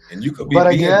 And you could be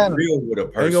being real with a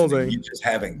person and you just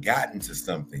haven't gotten to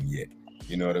something yet.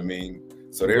 You know what I mean?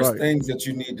 So there's things that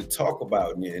you need to talk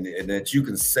about and that you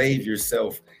can save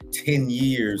yourself 10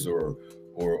 years or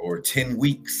 10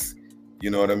 weeks. You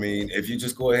know what I mean? If you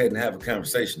just go ahead and have a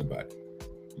conversation about it.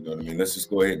 You know what I mean? Let's just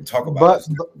go ahead and talk about this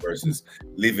versus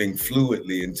living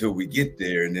fluidly until we get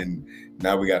there. And then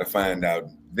now we got to find out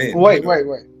then. Wait.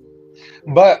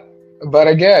 But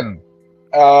again,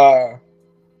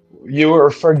 you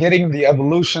are forgetting the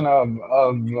evolution of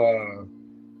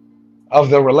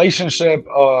the relationship,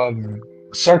 of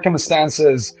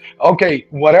circumstances. Okay,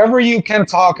 whatever you can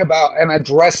talk about and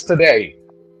address today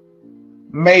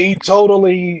may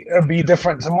totally be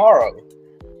different tomorrow.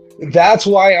 That's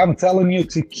why I'm telling you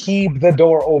to keep the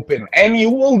door open, and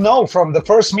you will know from the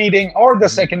first meeting or the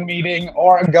second meeting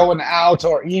or going out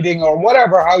or eating or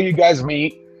whatever, how you guys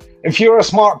meet. If you're a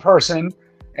smart person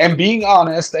and being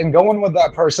honest and going with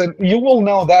that person, you will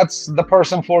know that's the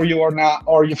person for you or not,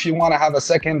 or if you want to have a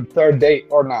second, third date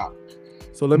or not.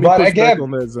 So let me push back on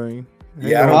that, Zane. I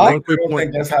don't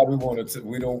think that's how we want it to.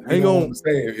 We don't want to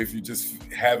say if you're just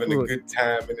having a good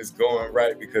time and it's going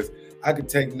right, because I could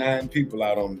take 9 people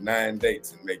out on 9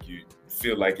 dates and make you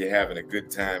feel like you're having a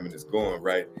good time and it's going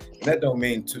right. And that don't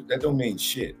mean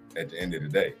shit at the end of the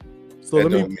day. So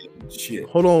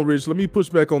hold on, Rich. Let me push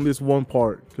back on this one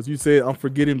part, because you said I'm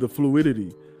forgetting the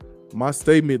fluidity. My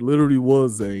statement literally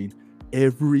was, Zane,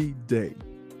 every day,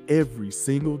 every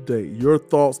single day, your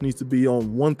thoughts need to be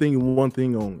on one thing and one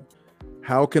thing only.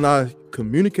 How can I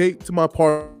communicate to my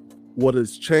partner what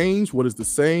has changed, what is the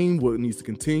same, what needs to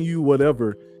continue,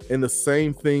 whatever. And the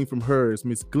same thing from her as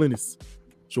Miss Glennis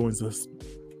joins us.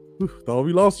 Thought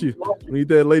we lost you. We need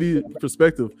that lady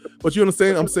perspective. But you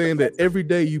understand, I'm saying that every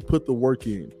day you put the work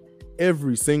in,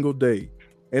 every single day.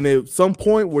 And at some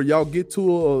point where y'all get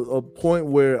to a point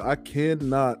where I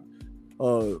cannot,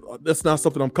 that's not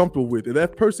something I'm comfortable with. If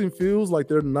that person feels like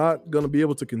they're not going to be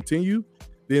able to continue,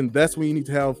 then that's when you need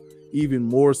to have even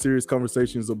more serious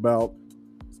conversations about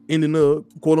ending a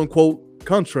quote unquote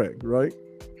contract, right?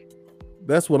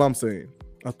 That's what I'm saying.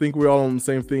 I think we're all on the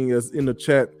same thing. As in the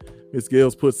chat, Ms.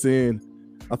 Gales puts in,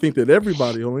 I think that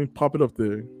everybody, let me pop it up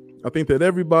there. I think that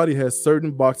everybody has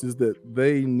certain boxes that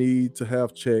they need to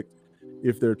have checked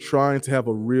if they're trying to have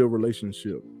a real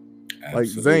relationship. Absolutely.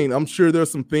 Like Zane, I'm sure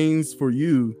there's some things for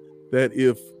you that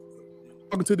if you're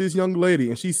talking to this young lady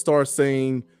and she starts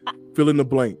saying, fill in the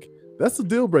blank, that's a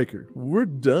deal breaker. We're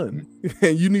done.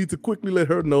 And you need to quickly let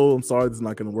her know, I'm sorry, this is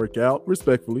not going to work out,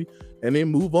 respectfully, and then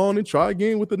move on and try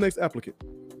again with the next applicant.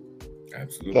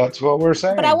 Absolutely. That's what we're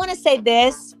saying. But I want to say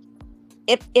this,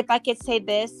 if I could say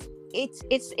this,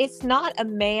 it's not a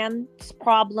man's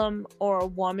problem or a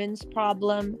woman's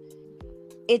problem.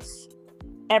 It's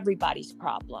everybody's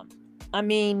problem. I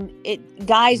mean,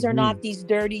 guys are not these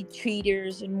dirty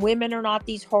cheaters, and women are not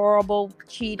these horrible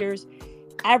cheaters.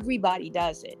 Everybody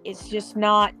does it. It's just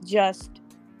not just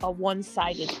a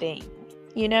one-sided thing,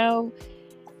 you know?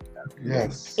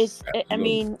 Yes. I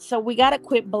mean, so we got to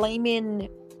quit blaming,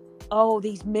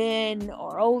 these men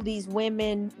or these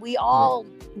women. We all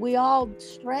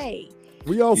stray.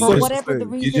 We all for whatever the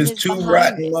reason. You're just two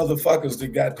rotten motherfuckers that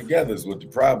got together is what the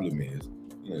problem is.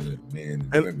 Men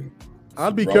and women.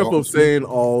 I'd be careful of saying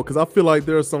all, because I feel like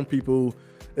there are some people,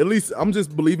 at least I'm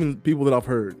just believing people that I've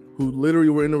heard, who literally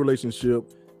were in a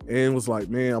relationship and was like,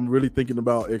 man, I'm really thinking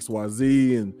about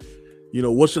XYZ and,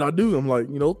 what should I do? I'm like,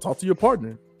 talk to your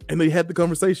partner. And they had the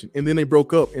conversation, and then they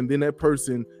broke up, and then that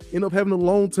person ended up having a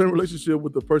long-term relationship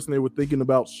with the person they were thinking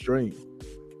about straying.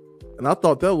 And I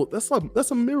thought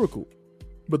that's a miracle.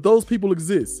 But those people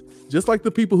exist. Just like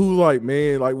the people who like,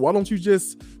 man, like, why don't you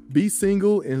just be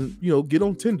single and, get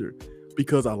on Tinder?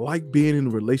 Because I like being in a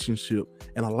relationship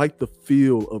and I like the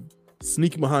feel of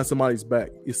sneaking behind somebody's back.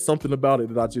 It's something about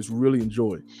it that I just really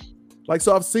enjoy. Like,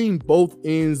 so I've seen both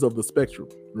ends of the spectrum,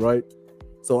 right?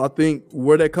 So I think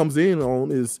where that comes in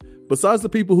on is, besides the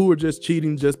people who are just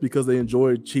cheating just because they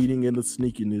enjoy cheating and the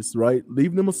sneakiness, right?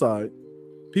 Leave them aside.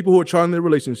 People who are trying their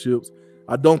relationships,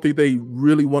 I don't think they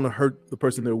really want to hurt the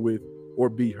person they're with or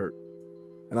be hurt.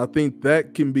 And I think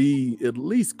that can be at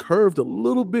least curved a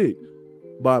little bit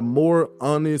by more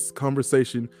honest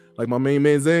conversation. Like my main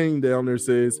man Zane down there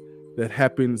says, that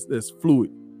happens, that's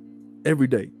fluid every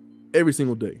day, every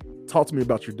single day. Talk to me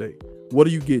about your day. What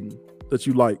are you getting that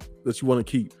you like, that you want to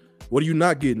keep? What are you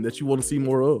not getting that you want to see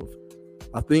more of?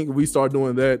 I think if we start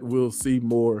doing that, we'll see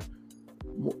more.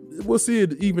 We'll see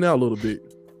it even out a little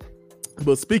bit.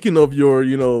 But speaking of your,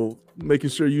 making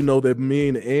sure you know that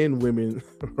men and women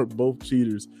are both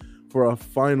cheaters, for our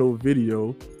final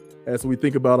video, as we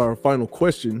think about our final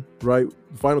question, right?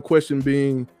 The final question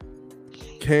being,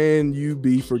 can you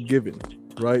be forgiven,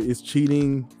 right? Is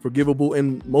cheating forgivable?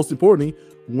 And most importantly,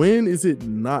 when is it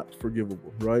not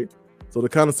forgivable, right? So to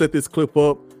kind of set this clip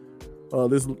up,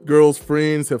 this girl's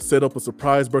friends have set up a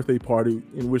surprise birthday party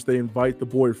in which they invite the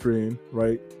boyfriend,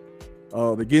 right?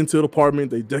 They get into the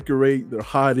apartment, they decorate, they're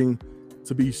hiding,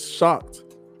 to be shocked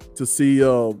to see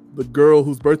the girl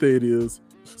whose birthday it is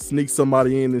sneak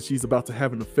somebody in, and she's about to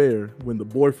have an affair when the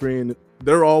boyfriend,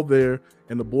 they're all there,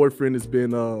 and the boyfriend has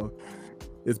been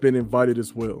invited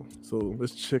as well. So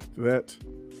let's check that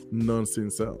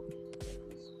nonsense out.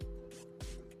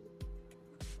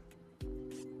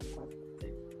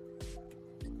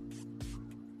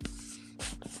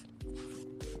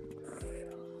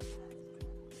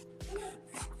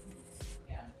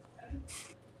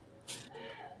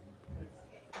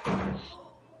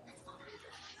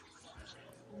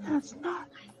 That's not.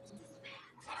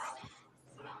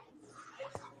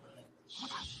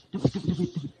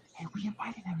 Hey, we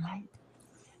invited him, right?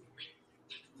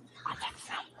 I texted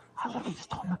him. I literally just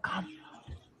told him to come.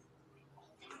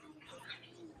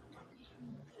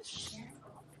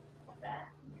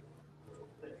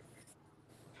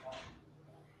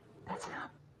 That's him.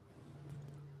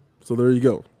 So there you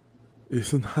go.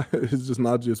 It's just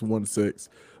not just one sex,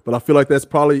 but I feel like that's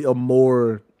probably a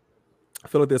more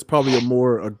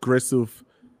aggressive,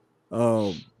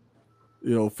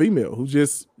 female who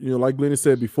just, like Glenn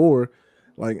said before,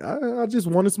 like I just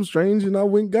wanted some strange and I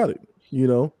went and got it,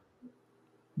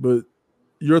 But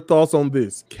your thoughts on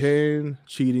this? Can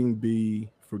cheating be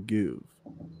forgiven?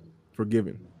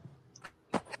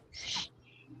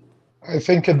 I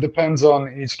think it depends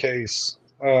on each case.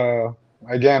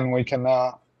 Again, we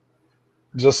cannot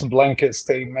just blanket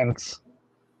statements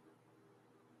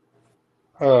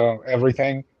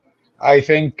everything. I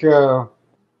think a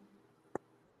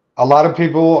lot of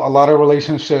people, a lot of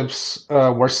relationships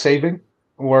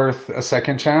worth a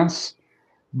second chance,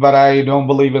 but I don't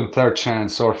believe in third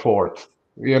chance or fourth.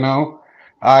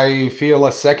 I feel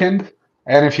a second,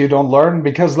 and if you don't learn,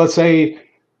 because let's say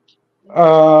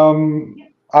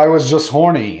I was just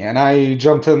horny and I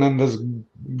jumped in this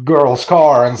girl's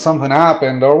car and something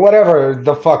happened or whatever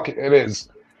the fuck it is.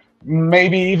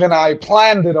 Maybe even I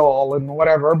planned it all and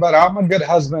whatever, but I'm a good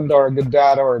husband or a good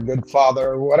dad or a good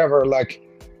father or whatever. Like,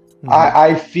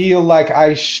 I feel like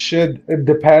I should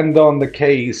depend on the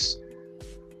case.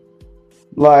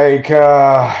 Like,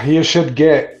 you should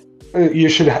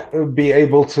be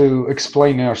able to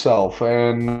explain yourself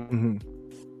and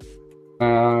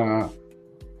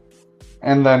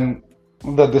then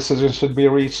the decision should be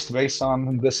reached based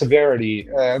on the severity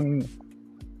and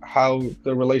how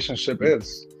the relationship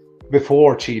is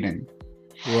before cheating.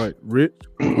 Right. Rich,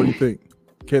 what do you think?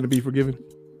 Can it be forgiven?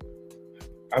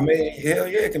 I mean, hell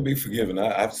yeah, it can be forgiven.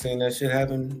 I've seen that shit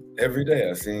happen every day.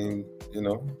 I've seen,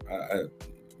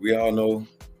 we all know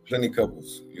plenty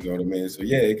couples, you know what I mean? So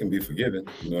yeah, it can be forgiven,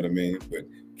 you know what I mean? But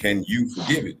can you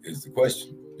forgive it is the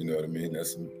question, you know what I mean?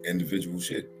 That's some individual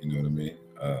shit, you know what I mean?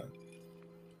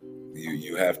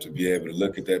 You have to be able to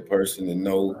look at that person and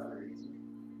know,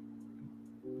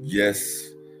 yes,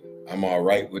 I'm all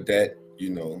right with that,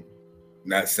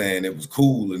 not saying it was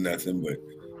cool or nothing, but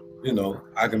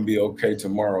I can be okay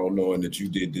tomorrow knowing that you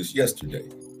did this yesterday.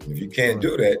 If you can't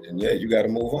do that, then yeah, you got to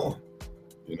move on.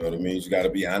 You know what I mean? You got to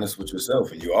be honest with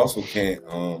yourself, and you also can't,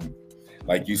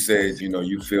 like you said,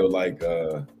 you feel like,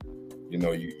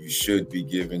 you should be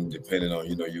given, depending on,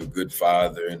 you're a good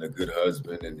father and a good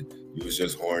husband, and you was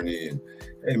just horny. And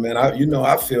hey, man, I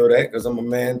feel that because I'm a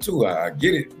man too. I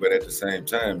get it, but at the same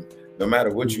time, no matter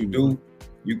what you do,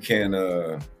 you can,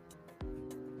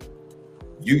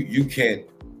 you can't.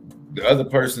 The other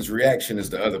person's reaction is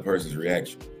the other person's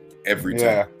reaction every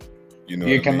time.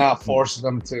 You cannot force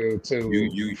them to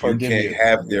you forgive can't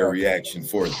have their reaction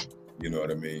for them. You know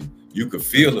what I mean? You could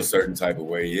feel a certain type of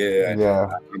way. I'm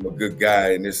a good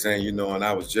guy, and they're saying, and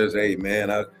I was just, hey man,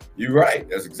 you're right.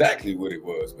 That's exactly what it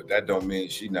was. But that don't mean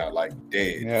she not like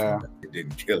dead. It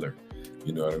didn't kill her.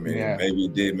 You know what I mean? Maybe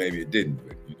it did, maybe it didn't.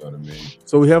 But you know what I mean?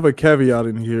 So we have a caveat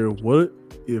in here. What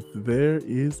if there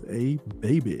is a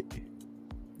baby?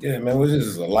 Yeah, man, what is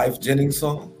this, a Life Jennings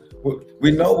song?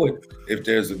 We know what, if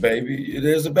there's a baby,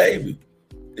 there's a baby.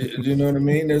 You know what I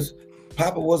mean?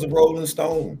 Papa was a Rolling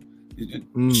Stone.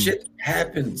 Shit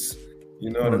happens.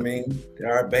 You know what I mean?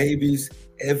 There are babies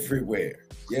everywhere.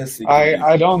 Yes,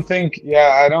 I don't think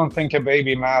a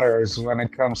baby matters when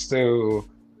it comes to,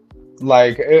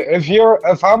 like,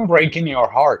 if I'm breaking your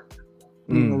heart,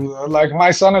 like,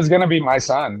 my son is gonna be my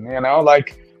son,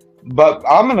 but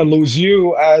I'm gonna lose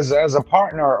you as a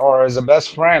partner or as a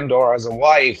best friend or as a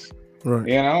wife,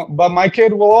 right? But my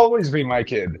kid will always be my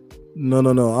kid.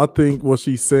 No. I think what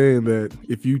she's saying, that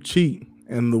if you cheat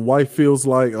and the wife feels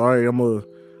like, all right, I'm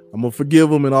gonna forgive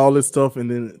him and all this stuff,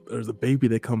 and then there's a baby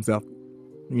that comes out,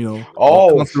 from the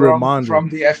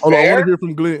affair. Hold on, I want to hear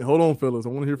from Glenn. Hold on, fellas. I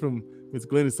want to hear from Miss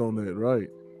Glennis on that, right?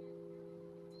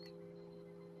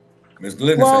 Miss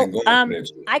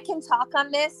Glennis I can talk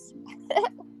on this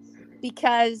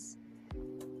because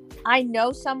I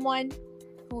know someone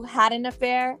who had an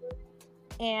affair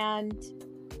and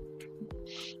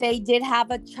they did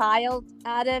have a child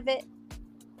out of it.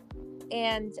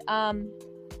 And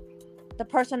the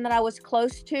person that I was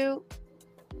close to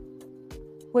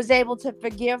was able to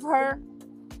forgive her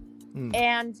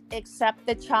and accept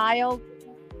the child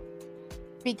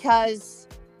because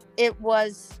it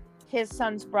was his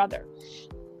son's brother.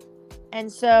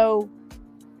 And so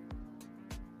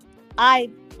I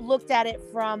looked at it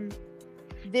from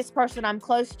this person I'm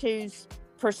close to's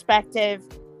perspective,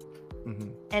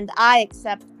 and I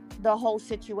accept the whole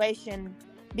situation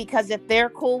because if they're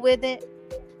cool with it,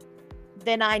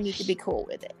 then I need to be cool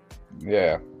with it.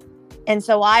 Yeah. And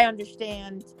so I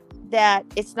understand that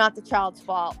it's not the child's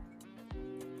fault.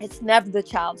 It's never the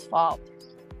child's fault.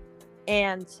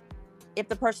 And if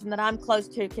the person that I'm close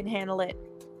to can handle it,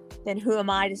 then who am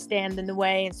I to stand in the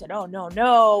way and say, oh,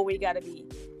 no, we got to be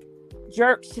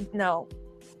jerks. No,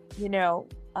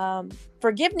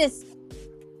 forgiveness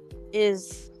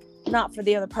is not for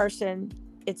the other person.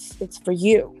 It's for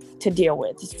you to deal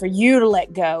with. It's for you to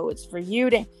let go. It's for you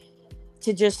to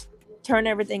just turn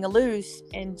everything loose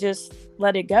and just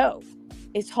let it go.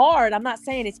 It's hard. I'm not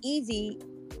saying it's easy.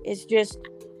 It's just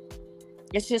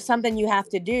something you have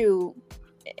to do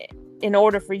in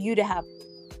order for you to have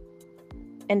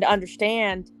and to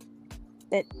understand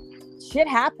that shit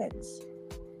happens.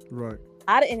 Right.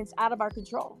 And it's out of our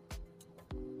control.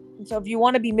 And so if you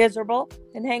want to be miserable,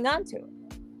 then hang on to it.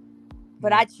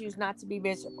 But I choose not to be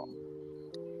miserable.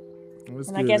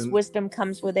 And I guess wisdom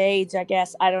comes with age, I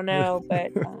guess. I don't know,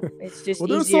 but it's just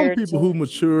there's some people who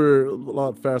mature a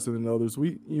lot faster than others.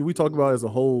 We talk about it as a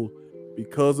whole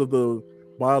because of the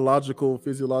biological,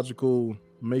 physiological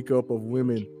makeup of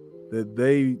women, that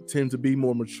they tend to be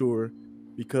more mature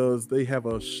because they have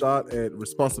a shot at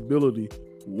responsibility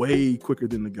way quicker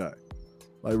than the guy.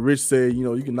 Like Rich said,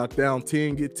 you can knock down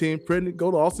 10, get 10 pregnant,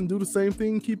 go to Austin, do the same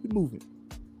thing, keep it moving.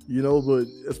 But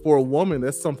as for a woman,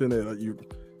 that's something that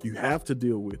you have to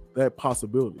deal with, that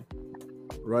possibility,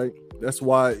 right? That's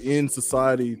why in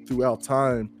society throughout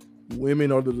time,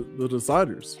 women are the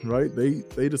deciders, right?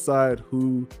 They decide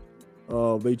who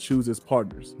they choose as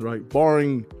partners, right?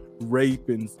 Barring rape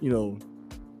and,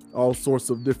 all sorts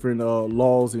of different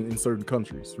laws in certain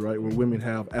countries, right? Where women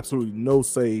have absolutely no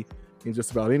say in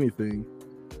just about anything.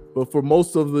 But for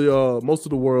most of the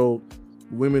world,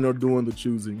 women are doing the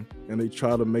choosing, and they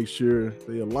try to make sure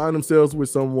they align themselves with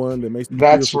someone that makes them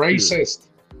That's feel secure. racist.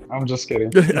 I'm just kidding.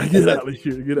 Get out of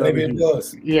here. Get out of Maybe here. it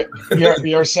was.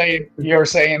 You're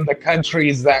saying the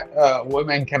countries that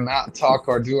women cannot talk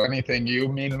or do anything. You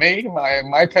mean me,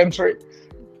 my country?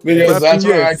 Because that's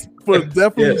yes, where for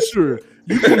definitely sure.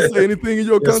 You can't say anything in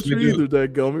your country either,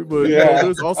 dadgummit. But you know,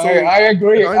 there's also I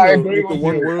agree. China I agree with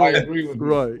one you. world. I agree with you.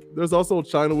 Right. There's also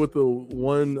China with the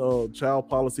one child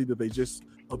policy that they just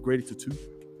upgraded to 2.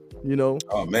 You know,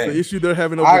 oh man, the issue they're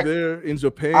having over there in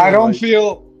Japan. I don't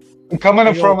feel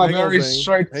coming from a very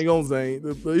straight. Hang on, Zane.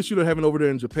 The issue they're having over there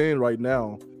in Japan right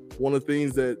now. One of the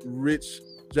things that rich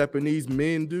Japanese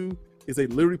men do is they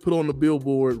literally put on the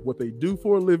billboard what they do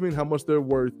for a living, how much they're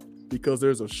worth, because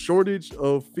there's a shortage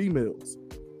of females.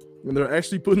 And they're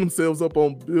actually putting themselves up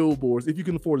on billboards, if you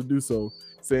can afford to do so,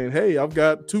 saying, hey, I've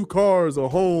got 2 cars, a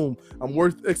home, I'm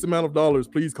worth X amount of dollars,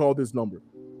 please call this number.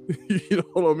 You know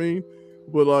what I mean?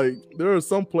 But like, there are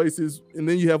some places, and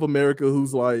then you have America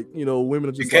who's like, you know, women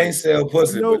are just you can't like, sell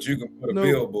pussy, nope, but you can put a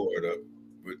billboard up.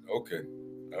 But okay,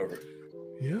 all right.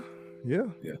 Yeah.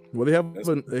 Well,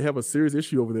 they have a serious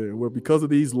issue over there where, because of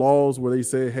these laws where they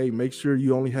say, hey, make sure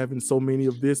you only having so many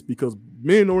of this because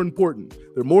men are important.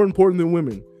 They're more important than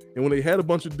women. And when they had a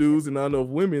bunch of dudes and not enough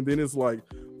women, then it's like,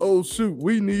 oh shoot,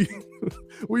 we need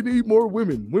more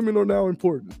women. Women are now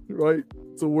important, right?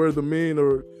 So where the men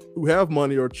who have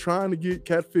money are trying to get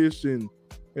catfish and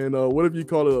whatever you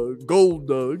call it, a gold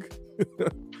dug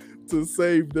to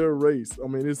save their race. I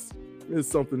mean, it's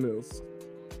something else.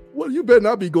 Well, you better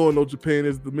not be going to Japan,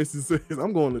 as the missus says.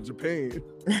 I'm going to Japan.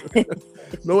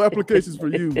 No applications for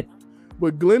you.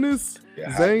 But Glennis,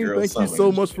 Zane, thank you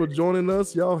so much for joining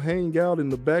us. Y'all hang out in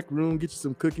the back room, get you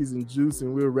some cookies and juice,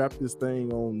 and we'll wrap this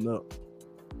thing on up.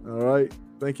 All right.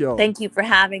 Thank y'all. Thank you for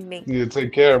having me. You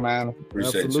take care, man.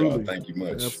 Appreciate y'all. Thank you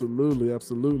much.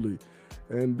 Absolutely.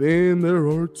 And then there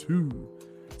are 2.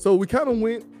 So we kind of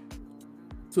went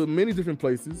to many different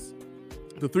places.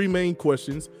 The 3 main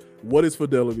questions: what is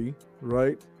fidelity,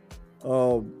 right?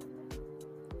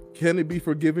 Can it be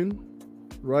forgiven,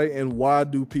 right? And why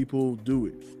do people do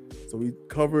it? So we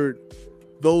covered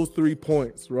those 3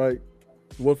 points, right?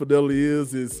 What fidelity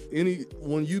is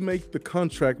when you make the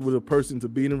contract with a person to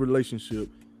be in a relationship,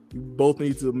 you both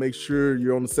need to make sure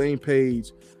you're on the same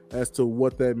page as to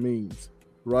what that means,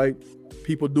 right?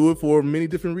 People do it for many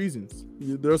different reasons.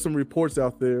 There are some reports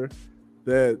out there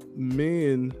that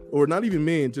men, or not even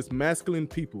men, just masculine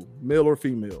people, male or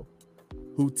female,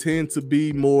 who tend to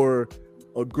be more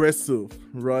aggressive,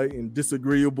 right, and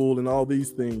disagreeable and all these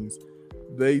things,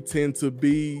 they tend to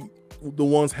be the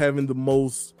ones having the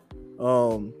most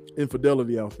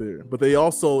infidelity out there. But they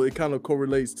also, it kind of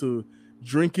correlates to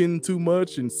drinking too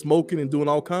much and smoking and doing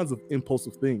all kinds of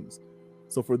impulsive things.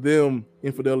 So for them,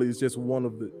 infidelity is just one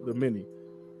of the many.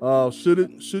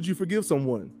 Should you forgive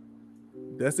someone?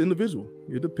 That's individual.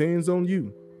 It depends on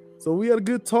you. So we had a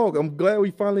good talk. I'm glad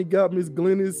we finally got Miss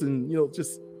Glennis and, you know,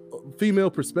 just a female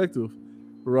perspective,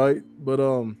 right? But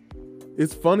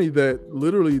it's funny that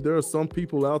literally there are some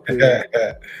people out there.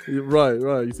 Right.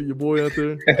 You see your boy out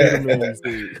there?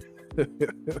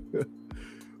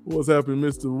 What's happening,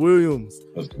 Mr. Williams?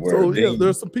 So yeah,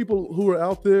 there's some people who are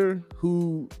out there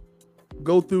who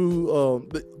go through,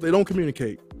 they don't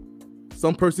communicate.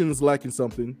 Some person is lacking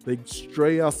something. They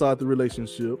stray outside the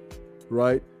relationship,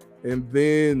 right? And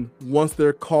then once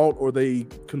they're caught or they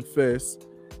confess,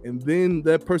 and then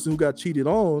that person who got cheated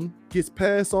on gets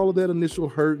past all of that initial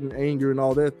hurt and anger and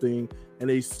all that thing, and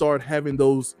they start having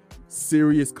those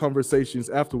serious conversations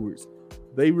afterwards.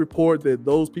 They report that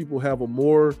those people have a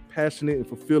more passionate and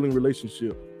fulfilling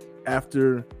relationship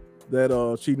after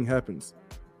that cheating happens.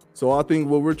 So I think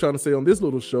what we're trying to say on this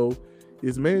little show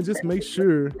is, man, just make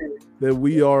sure that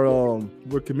we are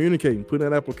we're communicating, putting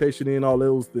that application in, all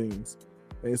those things.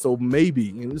 And so maybe,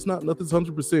 and it's not nothing's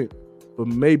 100%, but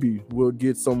maybe we'll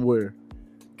get somewhere.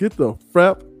 Get the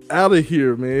frap out of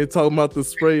here, man. Talking about the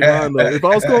spray lineup. If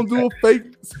I was gonna do a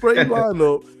fake spray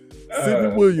lineup,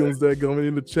 Sidney Williams that going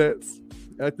in the chats,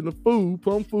 acting a fool,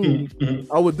 plum fool.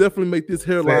 I would definitely make this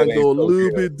hairline go a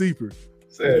little bit deeper.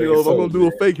 You know, if I'm gonna do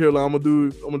a fake hairline, I'm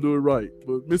gonna do it right.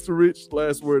 But Mr. Rich,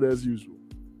 last word as usual.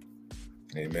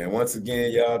 Hey man, once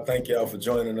again, y'all, thank y'all for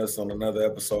joining us on another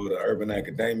episode of Urban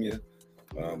Academia.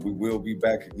 We will be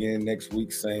back again next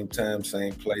week, same time,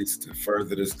 same place, to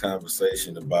further this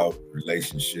conversation about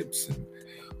relationships and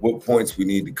what points we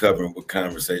need to cover and what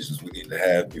conversations we need to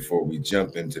have before we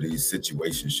jump into these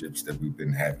situationships that we've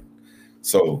been having.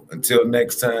 So until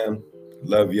next time,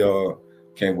 love y'all.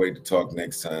 Can't wait to talk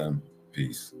next time.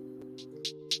 Peace.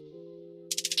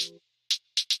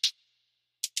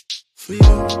 For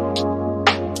you.